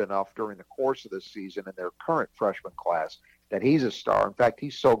improved enough during the course of this season in their current freshman class that he's a star. In fact,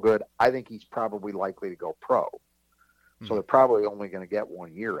 he's so good, I think he's probably likely to go pro. So they're probably only going to get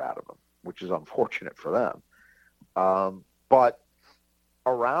 1 year out of him, which is unfortunate for them. But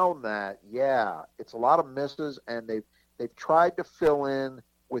around that, yeah, it's a lot of misses, and they've tried to fill in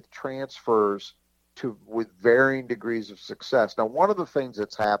with transfers with varying degrees of success. Now, one of the things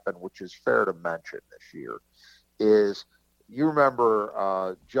that's happened, which is fair to mention this year, is you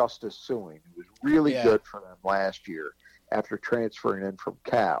remember Justice Suing, who was really good for them last year after transferring in from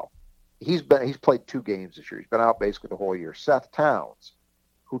Cal. He's played 2 games this year. He's been out basically the whole year. Seth Towns,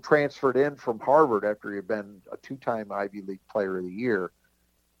 who transferred in from Harvard after he had been a 2-time Ivy League Player of the Year,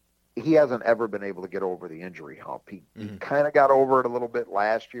 he hasn't ever been able to get over the injury hump. He kind of got over it a little bit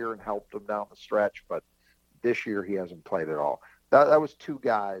last year and helped him down the stretch, but this year he hasn't played at all. That was 2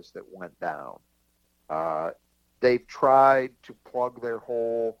 guys that went down. They've tried to plug their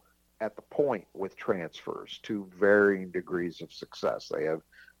hole at the point with transfers to varying degrees of success. They have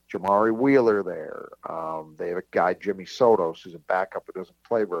Jamari Wheeler there. They have a guy, Jimmy Sotos, who's a backup who doesn't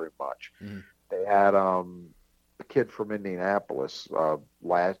play very much. They had a kid from Indianapolis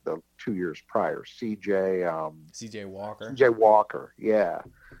the 2 years prior, C.J. Walker. C.J. Walker, yeah.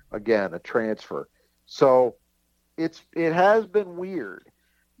 Again, a transfer. So it has been weird.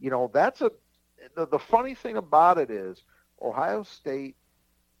 That's the funny thing about it is Ohio State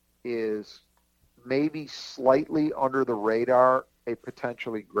is maybe slightly under the radar a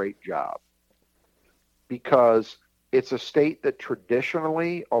potentially great job, because it's a state that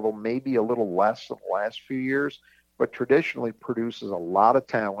traditionally, although maybe a little less in the last few years, but traditionally produces a lot of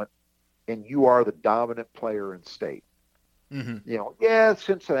talent, and you are the dominant player in state.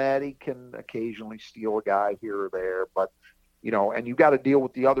 Cincinnati can occasionally steal a guy here or there, but and you got to deal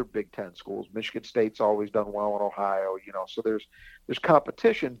with the other Big Ten schools. Michigan State's always done well in Ohio, so there's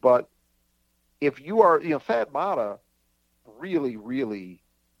competition. But if you are, Thad Matta really, really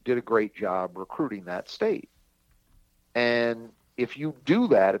did a great job recruiting that state. And if you do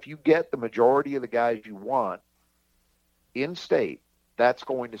that, if you get the majority of the guys you want in state, that's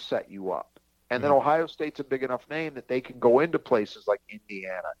going to set you up. And then Ohio State's a big enough name that they can go into places like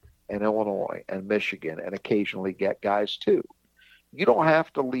Indiana and Illinois and Michigan and occasionally get guys too. You don't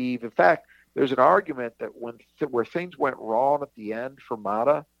have to leave. In fact, there's an argument that where things went wrong at the end for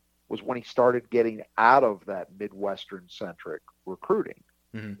Matta was when he started getting out of that Midwestern-centric recruiting.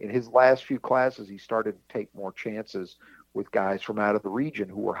 In his last few classes, he started to take more chances with guys from out of the region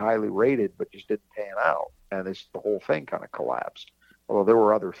who were highly rated but just didn't pan out. And the whole thing kind of collapsed. Although there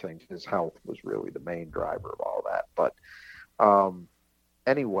were other things. His health was really the main driver of all that. But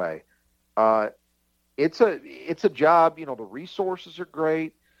anyway, it's a job. The resources are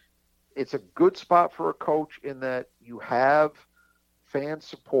great. It's a good spot for a coach in that you have fan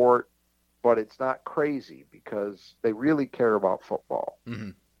support, but it's not crazy because they really care about football.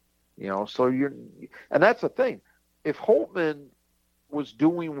 So and that's the thing. If Holtmann was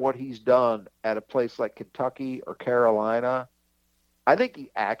doing what he's done at a place like Kentucky or Carolina, I think he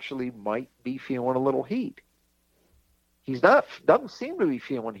actually might be feeling a little heat. Doesn't seem to be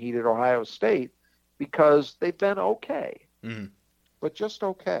feeling heat at Ohio State because they've been okay, but just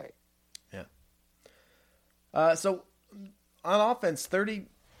okay. Yeah. So on offense,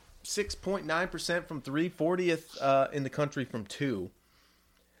 36.9% from 3, 40th in the country from 2.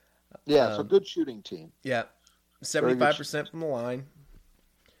 Yeah, it's a good shooting team. Yeah, 75% from the line.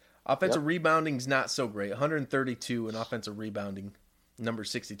 Offensive rebounding's not so great. 132 in offensive rebounding, number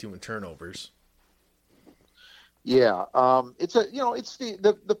 62 in turnovers. Yeah, it's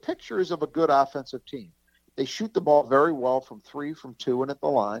the pictures of a good offensive team. They shoot the ball very well from 3, from 2, and at the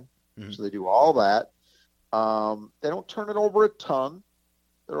line. Mm-hmm. So they do all that. They don't turn it over a ton.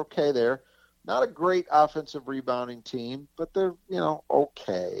 They're okay there. Not a great offensive rebounding team, but they're,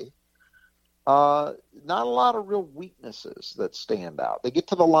 okay. Not a lot of real weaknesses that stand out. They get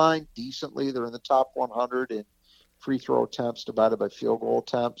to the line decently. They're in the top 100 in free throw attempts divided by field goal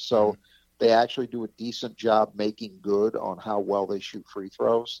attempts. So they actually do a decent job making good on how well they shoot free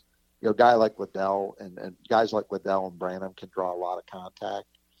throws. A guy like Liddell and guys like Liddell and Branham can draw a lot of contact.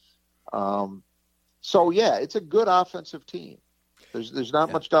 It's a good offensive team. There's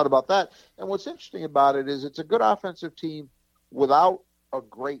not much doubt about that. And what's interesting about it is it's a good offensive team without a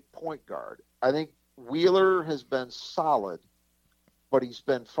great point guard. I think Wheeler has been solid, but he's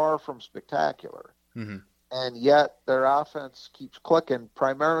been far from spectacular. Mm-hmm. And yet their offense keeps clicking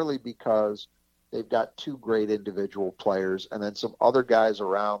primarily because they've got 2 great individual players and then some other guys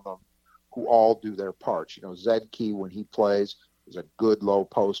around them who all do their parts. Zedke, when he plays, is a good low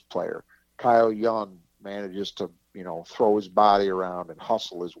post player. Kyle Young manages to, throw his body around and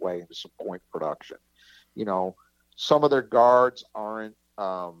hustle his way into some point production. Some of their guards aren't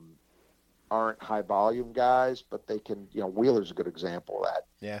high volume guys, but they can, Wheeler's a good example of that.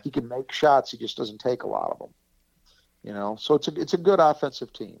 Yeah. He can make shots. He just doesn't take a lot of them, so it's a good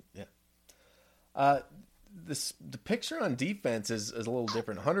offensive team. Yeah. The picture on defense is a little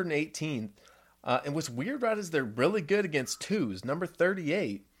different. 118th. And what's weird about it is they're really good against twos, number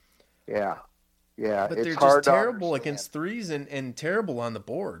 38. Yeah. Yeah. But they're just terrible against threes and terrible on the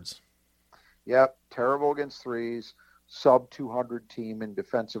boards. Yep. Terrible against threes. Sub 200 team in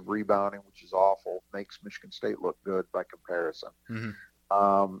defensive rebounding, which is awful. Makes Michigan State look good by comparison.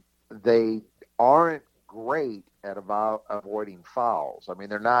 Mm-hmm. They aren't great at avoiding fouls. I mean,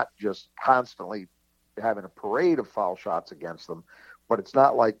 they're not just constantly having a parade of foul shots against them, but it's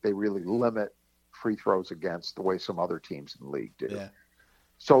not like they really limit free throws against the way some other teams in the league do. Yeah.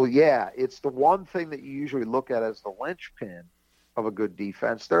 So, it's the one thing that you usually look at as the linchpin of a good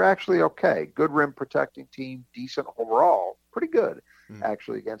defense. They're actually okay. Good rim protecting team, decent overall, pretty good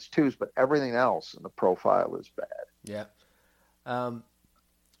actually against twos, but everything else in the profile is bad. Yeah.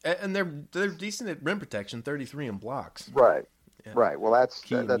 And they're decent at rim protection, 33 in blocks. Right. Yeah. Right. Well, that's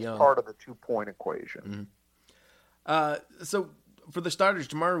Young. part of the 2-point equation. Mm-hmm. So for the starters,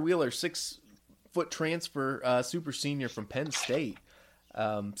 Jamari Wheeler, 6-foot transfer, super senior from Penn State.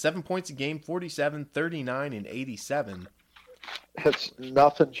 7 points a game, 47, 39, and 87. It's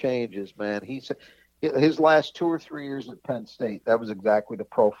nothing changes, man. His last 2 or 3 years at Penn State, that was exactly the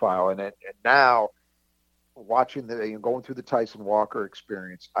profile. And now, watching going through the Tyson Walker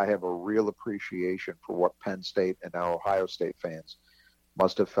experience, I have a real appreciation for what Penn State and now Ohio State fans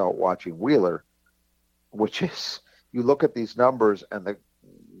must have felt watching Wheeler, which is you look at these numbers and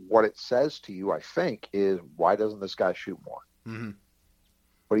what it says to you, I think, is why doesn't this guy shoot more? Mm-hmm.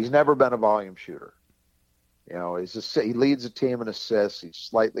 But he's never been a volume shooter. He leads the team in assists. He's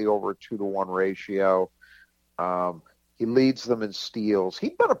slightly over a 2-to-1 ratio. He leads them in steals.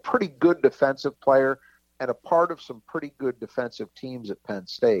 He's been a pretty good defensive player and a part of some pretty good defensive teams at Penn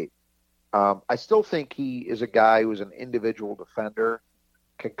State. I still think he is a guy who's an individual defender,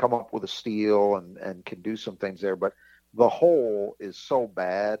 can come up with a steal and can do some things there. But the whole is so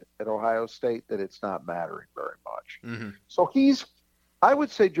bad at Ohio State that it's not mattering very much. Mm-hmm. So I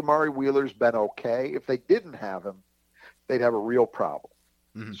would say Jamari Wheeler's been okay. If they didn't have him, they'd have a real problem.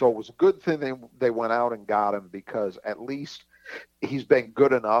 Mm-hmm. So it was a good thing they went out and got him because at least he's been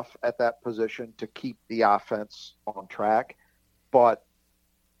good enough at that position to keep the offense on track. But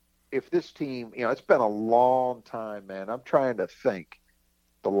if this team, it's been a long time, man. I'm trying to think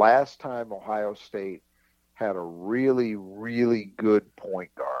the last time Ohio State had a really, really good point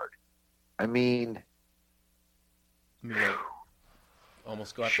guard. I mean,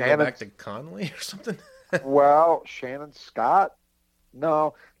 almost got to go back to Conley or something. Well, Shannon Scott.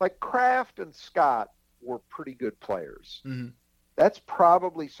 No, like Kraft and Scott were pretty good players. Mm-hmm. That's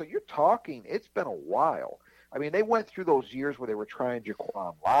probably, so you're talking, it's been a while. I mean, they went through those years where they were trying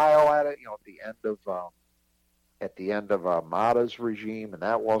Jaquan Lyle at it, at the end of Mata's regime, and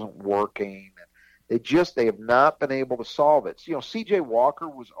that wasn't working. They have not been able to solve it. So, C.J. Walker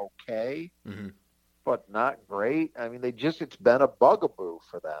was okay, mm-hmm. but not great. I mean, it's been a bugaboo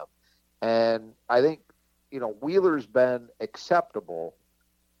for them. And I think, Wheeler's been acceptable,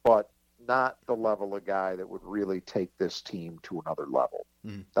 but not the level of guy that would really take this team to another level.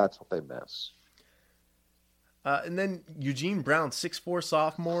 Mm-hmm. That's what they miss. And then Eugene Brown, 6'4"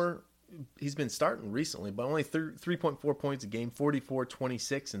 sophomore. He's been starting recently, but only 3.4 points a game, 44,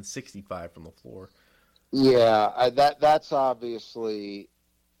 26, and 65 from the floor. Yeah, that's obviously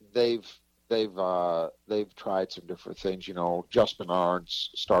they've tried some different things. You know, Justin Arns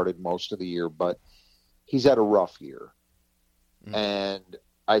started most of the year, but he's had a rough year. Mm-hmm. And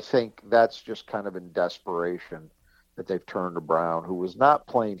I think that's just kind of in desperation that they've turned to Brown, who was not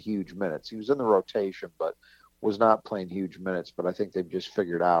playing huge minutes. He was in the rotation, but was not playing huge minutes. But I think they've just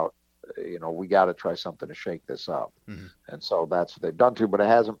figured out, you know, we got to try something to shake this up. Mm-hmm. And so that's what they've done too, but it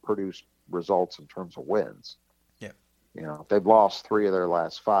hasn't produced results in terms of wins. Yeah. You know, they've lost 3 of their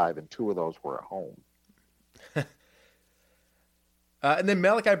last 5, and 2 of those were at home. And then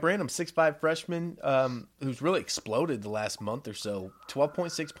Malachi Branham, 6'5" freshman, who's really exploded the last month or so.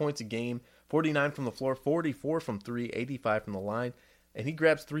 12.6 points a game, 49 from the floor, 44 from 3, 85 from the line, and he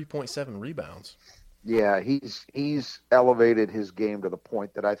grabs 3.7 rebounds. Yeah, he's elevated his game to the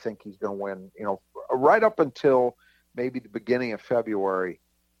point that I think he's going to win. You know, right up until maybe the beginning of February,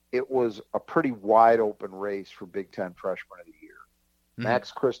 it was a pretty wide open race for Big Ten Freshman of the Year. Mm-hmm.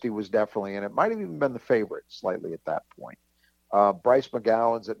 Max Christie was definitely in it. Might have even been the favorite slightly at that point. Bryce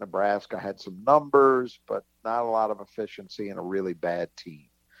McGowan's at Nebraska had some numbers, but not a lot of efficiency in a really bad team.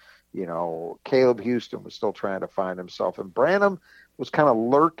 You know, Caleb Houston was still trying to find himself, and Branham was kind of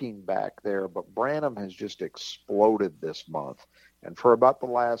lurking back there, but Branham has just exploded this month. And for about the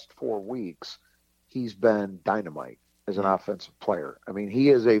last 4 weeks, he's been dynamite as an offensive player. I mean, he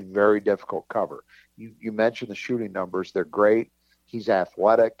is a very difficult cover. You mentioned the shooting numbers. They're great. He's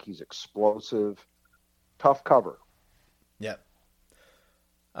athletic. He's explosive. Tough cover. Yep.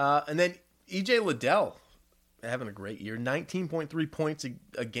 And then E.J. Liddell having a great year. 19.3 points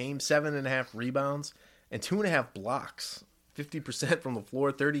a game, 7.5 rebounds, and 2.5 blocks. 50% from the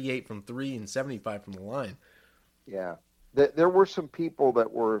floor, 38 from 3, and 75 from the line. Yeah. There were some people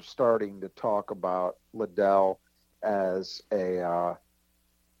that were starting to talk about Liddell as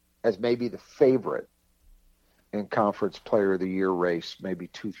maybe the favorite in Conference Player of the Year race maybe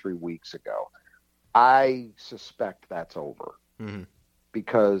 2-3 weeks ago. I suspect that's over. Mm-hmm.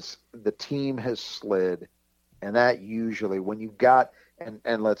 Because the team has slid, and that usually when you've got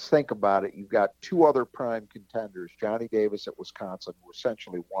and let's think about it, you've got 2 other prime contenders, Johnny Davis at Wisconsin, who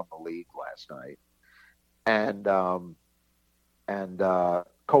essentially won the league last night, and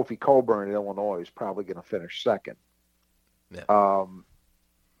Kofi Cockburn at Illinois is probably going to finish second. Yeah.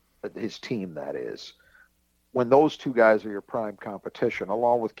 His team, that is. When those 2 guys are your prime competition,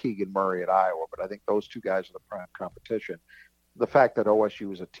 along with Keegan Murray at Iowa, but I think those 2 guys are the prime competition. The fact that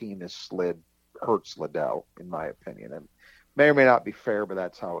OSU as a team has slid hurts Liddell, in my opinion. And may or may not be fair, but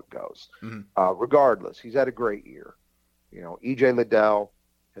that's how it goes. Mm-hmm. Regardless, he's had a great year. You know, E.J. Liddell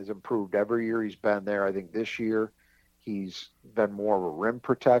has improved every year he's been there. I think this year he's been more of a rim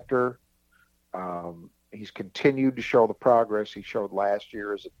protector. He's continued to show the progress he showed last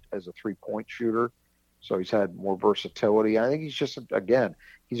year as a three-point shooter. So he's had more versatility. I think he's just, again,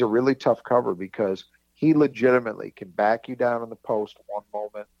 he's a really tough cover because he legitimately can back you down in the post one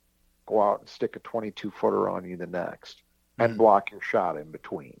moment, go out and stick a 22-footer on you the next, and block your shot in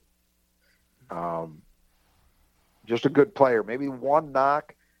between. Just a good player. Maybe one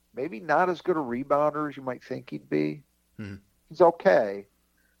knock, maybe not as good a rebounder as you might think he'd be. Mm-hmm. He's okay.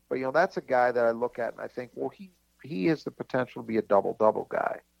 But, you know, that's a guy that I look at and I think, well, he has the potential to be a double-double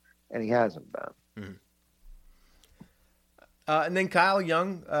guy, and he hasn't been. Mm-hmm. And then Kyle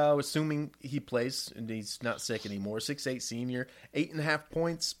Young, assuming he plays and he's not sick anymore, 6'8" senior, 8.5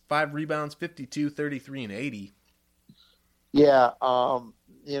 points, 5 rebounds, 52, 33, and 80. Yeah,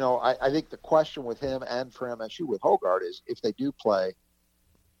 you know, I think the question with him and for MSU with Hoggard is if they do play,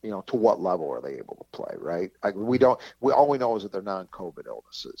 you know, to what level are they able to play, right? All we know is that they're non-COVID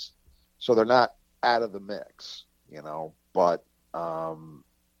illnesses. So they're not out of the mix, you know, but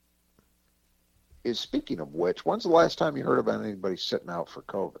speaking of which, when's the last time you heard about anybody sitting out for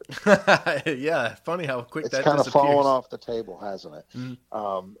COVID? Yeah, funny how quick it's that kind disappears. of fallen off the table, hasn't it?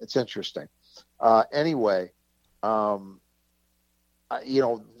 Mm-hmm. It's interesting. Anyway, you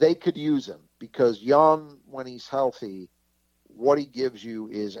know, they could use him because Young, when he's healthy, what he gives you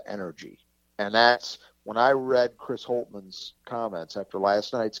is energy. And that's when I read Chris Holtman's comments after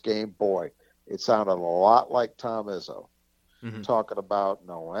last night's game, boy, it sounded a lot like Tom Izzo. Mm-hmm. Talking about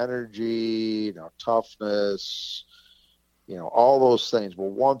no energy, no toughness, you know, all those things. Well,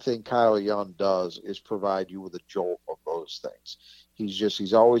 one thing Kyle Young does is provide you with a jolt of those things.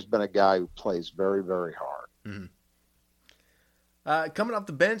 He's always been a guy who plays very, very hard. Mm-hmm. Coming off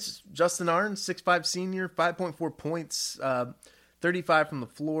the bench, Justin Arns, 6'5" senior, 5.4 points, 35 from the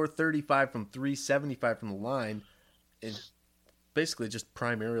floor, 35 from 3, 75 from the line, and basically just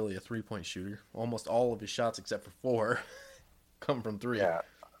primarily a three-point shooter. Almost all of his shots, except for 4, come from 3. Yeah,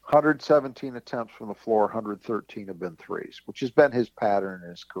 117 attempts from the floor, 113 have been threes, which has been his pattern in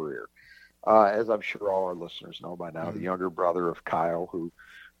his career. As I'm sure all our listeners know by now, the younger brother of Kyle, who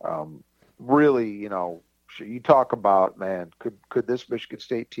really, you talk about, man, could this Michigan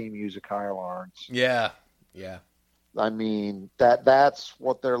State team use a Kyle Arns? Yeah. I mean, that's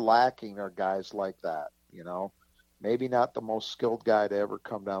what they're lacking are guys like that, Maybe not the most skilled guy to ever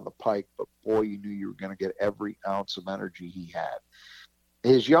come down the pike, but boy, you knew you were going to get every ounce of energy he had.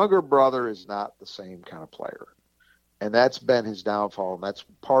 His younger brother is not the same kind of player, and that's been his downfall, and that's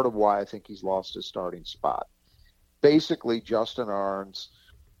part of why I think he's lost his starting spot. Basically, Justin Arns,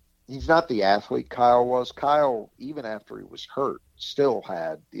 he's not the athlete Kyle was. Kyle, even after he was hurt, still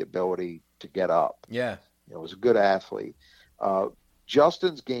had the ability to get up. Yeah. Was a good athlete.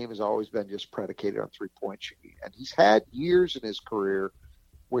 Justin's game has always been just predicated on three-point shooting, and he's had years in his career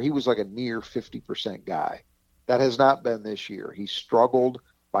where he was like a near 50% guy. That has not been this year. He struggled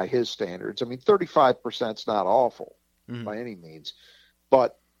by his standards. I mean, 35% is not awful by any means,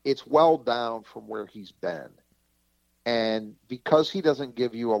 but it's well down from where he's been. And because he doesn't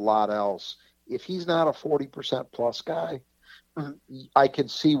give you a lot else, if he's not a 40% plus guy, I can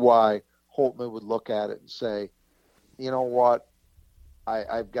see why Holtmann would look at it and say, you know what,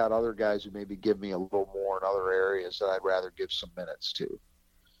 I've got other guys who maybe give me a little more in other areas that I'd rather give some minutes to.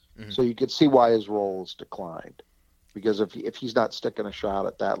 So you can see why his role has declined. Because if he's not sticking a shot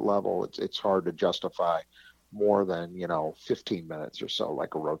at that level, it's hard to justify more than 15 minutes or so,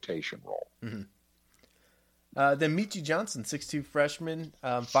 like a rotation role. Then Michi Johnson, 6'2" freshman,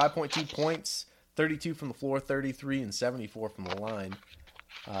 5.2 points, 32 from the floor, 33 and 74 from the line.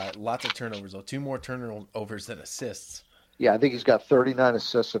 Lots of turnovers, though. 2 more turnovers than assists. Yeah, I think he's got 39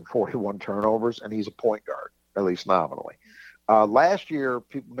 assists and 41 turnovers, and he's a point guard, at least nominally. Last year,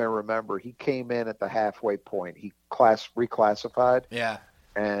 people may remember, he came in at the halfway point. He reclassified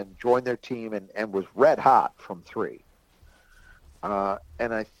and joined their team and was red hot from 3.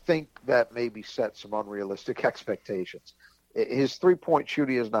 And I think that maybe set some unrealistic expectations. His three-point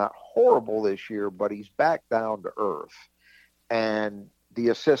shooting is not horrible this year, but he's back down to earth. And the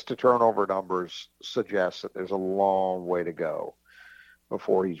assist-to-turnover numbers suggest that there's a long way to go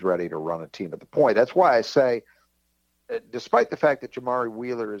before he's ready to run a team at the point. That's why I say, despite the fact that Jamari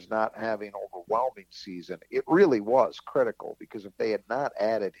Wheeler is not having an overwhelming season, it really was critical, because if they had not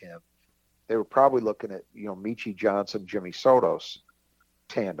added him, they were probably looking at, Michi Johnson, Jimmy Sotos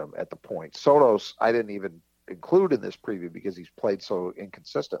tandem at the point. Sotos, I didn't even include in this preview because he's played so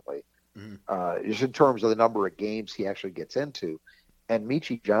inconsistently, just in terms of the number of games he actually gets into. And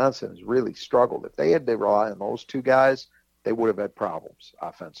Michi Johnson has really struggled. If they had to rely on those 2 guys, they would have had problems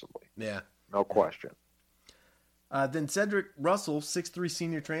offensively. Yeah. No question. Then Cedric Russell, 6'3"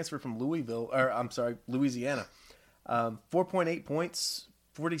 senior transfer from Louisiana. 4.8 points,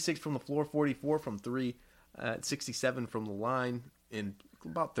 46 from the floor, 44 from 3, 67 from the line in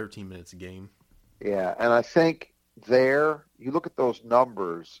about 13 minutes a game. Yeah, and I think you look at those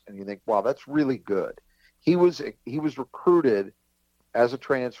numbers and you think, wow, that's really good. He was recruited as a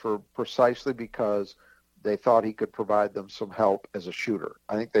transfer precisely because they thought he could provide them some help as a shooter.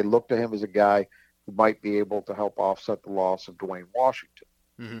 I think they looked at him as a guy who might be able to help offset the loss of Dwayne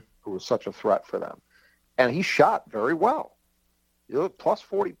Washington, who was such a threat for them. And he shot very well. Plus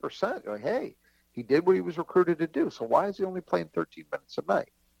 40%. Like, hey, he did what he was recruited to do. So why is he only playing 13 minutes a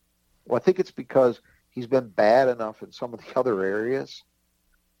night? Well, I think it's because he's been bad enough in some of the other areas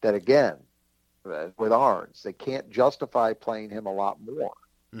that, again, with Arns, they can't justify playing him a lot more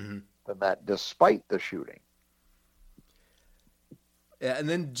than that, despite the shooting. Yeah, and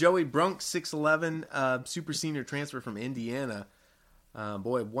then Joey Brunk, 6'11", super senior transfer from Indiana.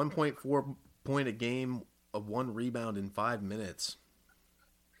 1.4 point a game, of 1 rebound in 5 minutes.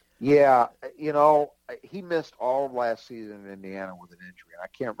 Yeah, he missed all of last season in Indiana with an injury. I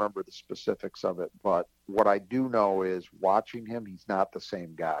can't remember the specifics of it, but what I do know is watching him, he's not the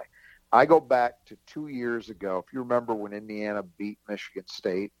same guy. I go back to 2 years ago. If you remember when Indiana beat Michigan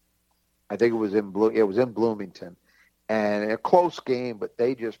State, I think it was in Bloomington, and a close game, but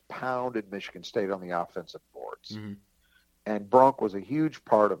they just pounded Michigan State on the offensive boards. And Brunk was a huge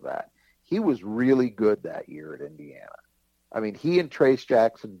part of that. He was really good that year at Indiana. I mean, he and Trace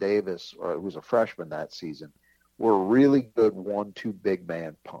Jackson Davis, who was a freshman that season, were a really good 1-2 big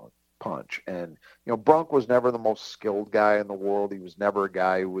man punch. And, Brunk was never the most skilled guy in the world. He was never a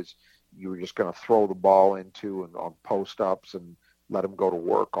guy who you were just going to throw the ball into and on post-ups and let him go to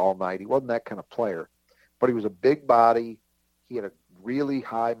work all night. He wasn't that kind of player. But he was a big body. He had a really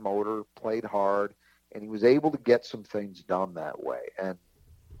high motor, played hard, and he was able to get some things done that way. And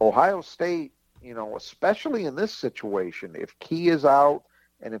Ohio State, especially in this situation, if Key is out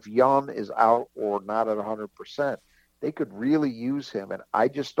and if Young is out or not at 100%, they could really use him. And I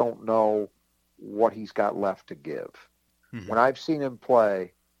just don't know what he's got left to give. Mm-hmm. When I've seen him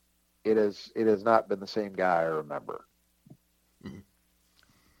play, it has not been the same guy I remember. Mm-hmm.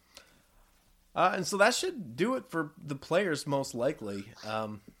 And so that should do it for the players, most likely.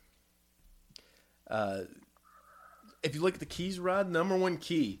 If you look at the keys, Rod, number one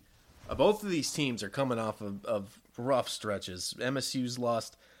key, both of these teams are coming off of rough stretches. MSU's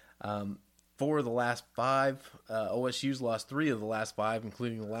lost 4 of the last 5. OSU's lost 3 of the last 5,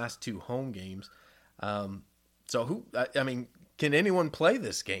 including the last 2 home games. Can anyone play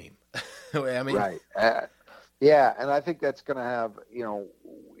this game? Right. Yeah, and I think that's going to have,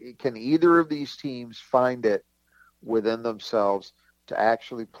 can either of these teams find it within themselves to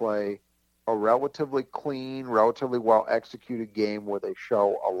actually play a relatively clean, relatively well-executed game where they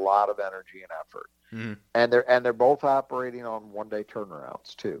show a lot of energy and effort? Mm-hmm. And they're both operating on one-day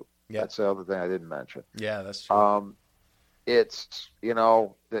turnarounds, too. Yep. That's the other thing I didn't mention. Yeah, that's true. It's,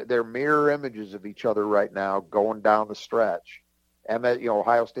 they're mirror images of each other right now going down the stretch. And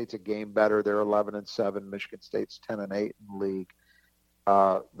Ohio State's a game better. They're 11-7. Michigan State's 10-8 in the league.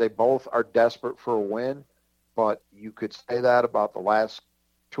 They both are desperate for a win, but you could say that about the last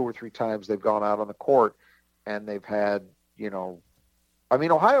 2 or 3 times they've gone out on the court, and they've had,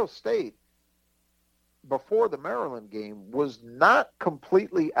 Ohio State before the Maryland game was not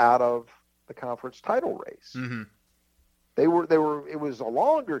completely out of the conference title race. Mm-hmm. They were, it was a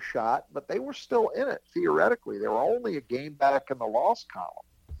longer shot, but they were still in it theoretically. They were only a game back in the loss column.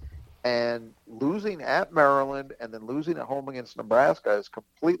 And losing at Maryland and then losing at home against Nebraska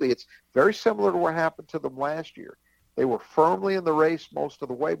it's very similar to what happened to them last year. They were firmly in the race most of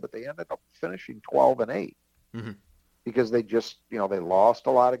the way, but they ended up finishing 12-8 mm-hmm. because they just, they lost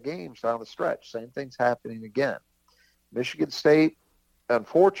a lot of games down the stretch. Same thing's happening again. Michigan State,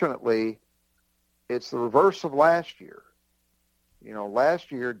 unfortunately, it's the reverse of last year.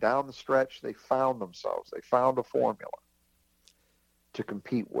 Last year down the stretch, they found themselves. They found a formula to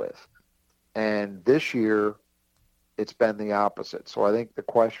compete with. And this year, it's been the opposite. So I think the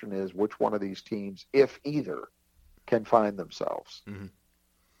question is which one of these teams, if either, can find themselves.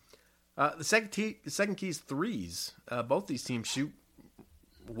 Mm-hmm. The second key is threes. Both these teams shoot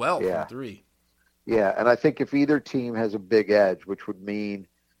well from 3. Yeah, and I think if either team has a big edge, which would mean,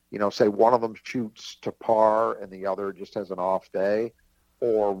 say one of them shoots to par and the other just has an off day,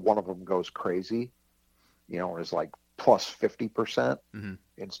 or one of them goes crazy, and is like plus 50% mm-hmm.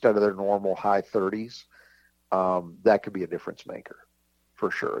 instead of their normal high 30s, that could be a difference maker for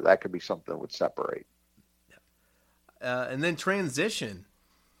sure. That could be something that would separate. And then transition.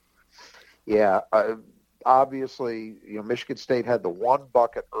 Yeah, obviously, Michigan State had the one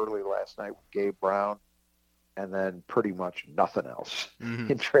bucket early last night with Gabe Brown, and then pretty much nothing else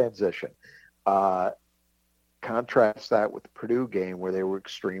mm-hmm. in transition. Contrast that with the Purdue game where they were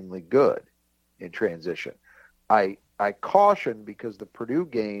extremely good in transition. I caution because the Purdue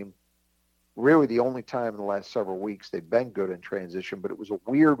game, really the only time in the last several weeks they've been good in transition, but it was a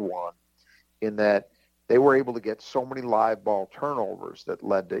weird one in that they were able to get so many live ball turnovers that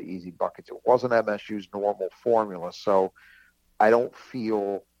led to easy buckets. It wasn't MSU's normal formula, so I don't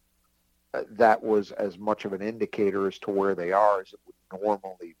feel that was as much of an indicator as to where they are as it would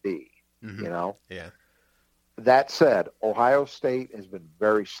normally be, mm-hmm. Yeah. That said, Ohio State has been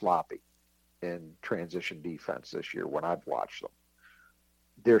very sloppy in transition defense this year when I've watched them.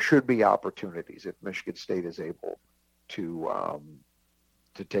 There should be opportunities if Michigan State is able to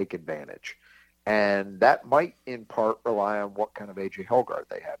take advantage. And that might in part rely on what kind of A.J. Hillgard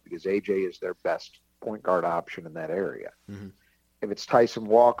they have, because A.J. is their best point guard option in that area. Mm-hmm. If it's Tyson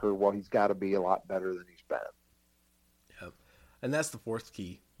Walker, well, he's got to be a lot better than he's been. Yep. And that's the fourth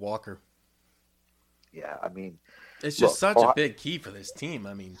key, Walker. Yeah, it's just such a big key for this team.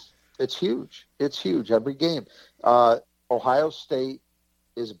 It's huge. It's huge every game. Ohio State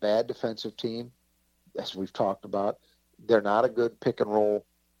is a bad defensive team, as we've talked about. They're not a good pick and roll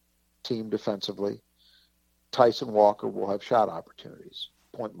team defensively. Tyson Walker will have shot opportunities,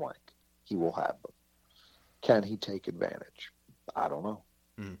 point blank. He will have them. Can he take advantage? I don't know.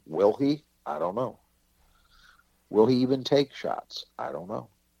 Mm. Will he? I don't know. Will he even take shots? I don't know.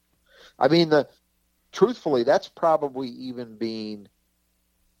 Truthfully, that's probably even being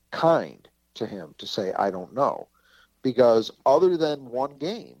kind to him to say, I don't know. Because other than one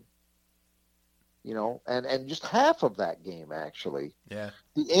game, and just half of that game, actually, Yeah.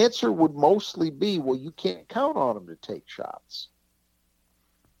 the answer would mostly be, well, you can't count on them to take shots.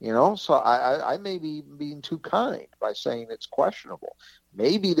 So I may be being too kind by saying it's questionable.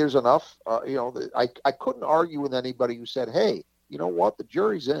 Maybe there's enough, I couldn't argue with anybody who said, hey, you know what, the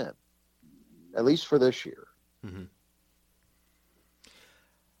jury's in, at least for this year. Mm-hmm.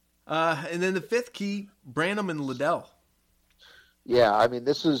 And then the fifth key, Branham and Liddell. Yeah, I mean,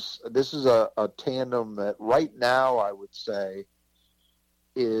 this is a tandem that right now I would say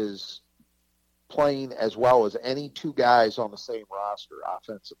is playing as well as any two guys on the same roster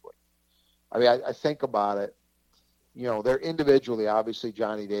offensively. I mean, I think about it, they're individually, obviously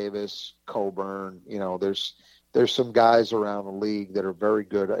Johnny Davis, Coburn, there's some guys around the league that are very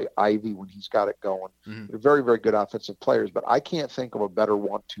good. Ivy, when he's got it going, they're very, very good offensive players, but I can't think of a better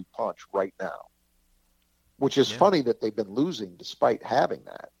 1-2 punch right now, which is funny that they've been losing despite having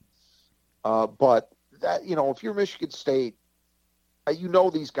that. But that, if you're Michigan State,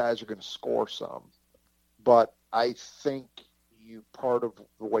 these guys are going to score some, but I think part of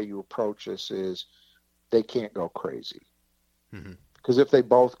the way you approach this is they can't go crazy. Because if they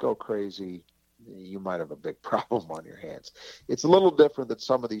both go crazy, you might have a big problem on your hands. It's a little different than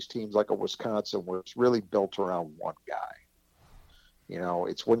some of these teams like a Wisconsin where it's really built around one guy.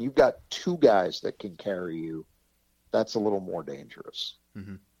 It's when you've got two guys that can carry you, that's a little more dangerous.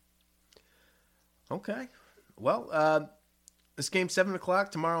 Mm-hmm. Okay. Well, this game's 7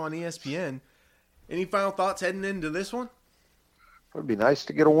 o'clock tomorrow on ESPN. Any final thoughts heading into this one? It would be nice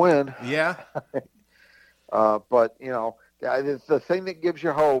to get a win. Yeah. But, the thing that gives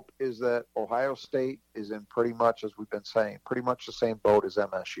you hope is that Ohio State is in pretty much, as we've been saying, pretty much the same boat as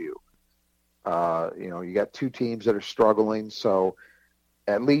MSU. You got two teams that are struggling, so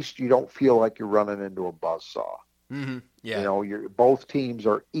at least you don't feel like you're running into a buzzsaw. Mm-hmm. Yeah. Both teams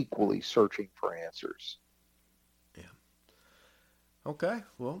are equally searching for answers. Yeah. Okay.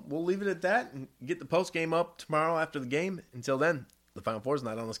 Well, we'll leave it at that and get the post game up tomorrow after the game. Until then, the Final Four is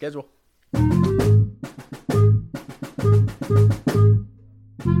not on the schedule.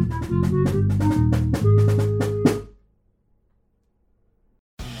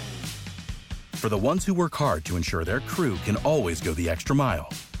 For the ones who work hard to ensure their crew can always go the extra mile,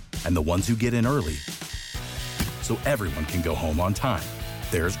 and the ones who get in early so everyone can go home on time,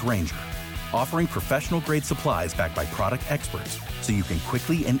 there's Grainger, offering professional-grade supplies backed by product experts so you can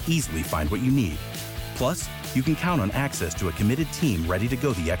quickly and easily find what you need. Plus, you can count on access to a committed team ready to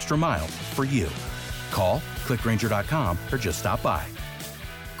go the extra mile for you. Call, click Grainger.com, or just stop by.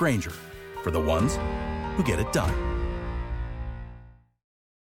 Grainger, for the ones who get it done.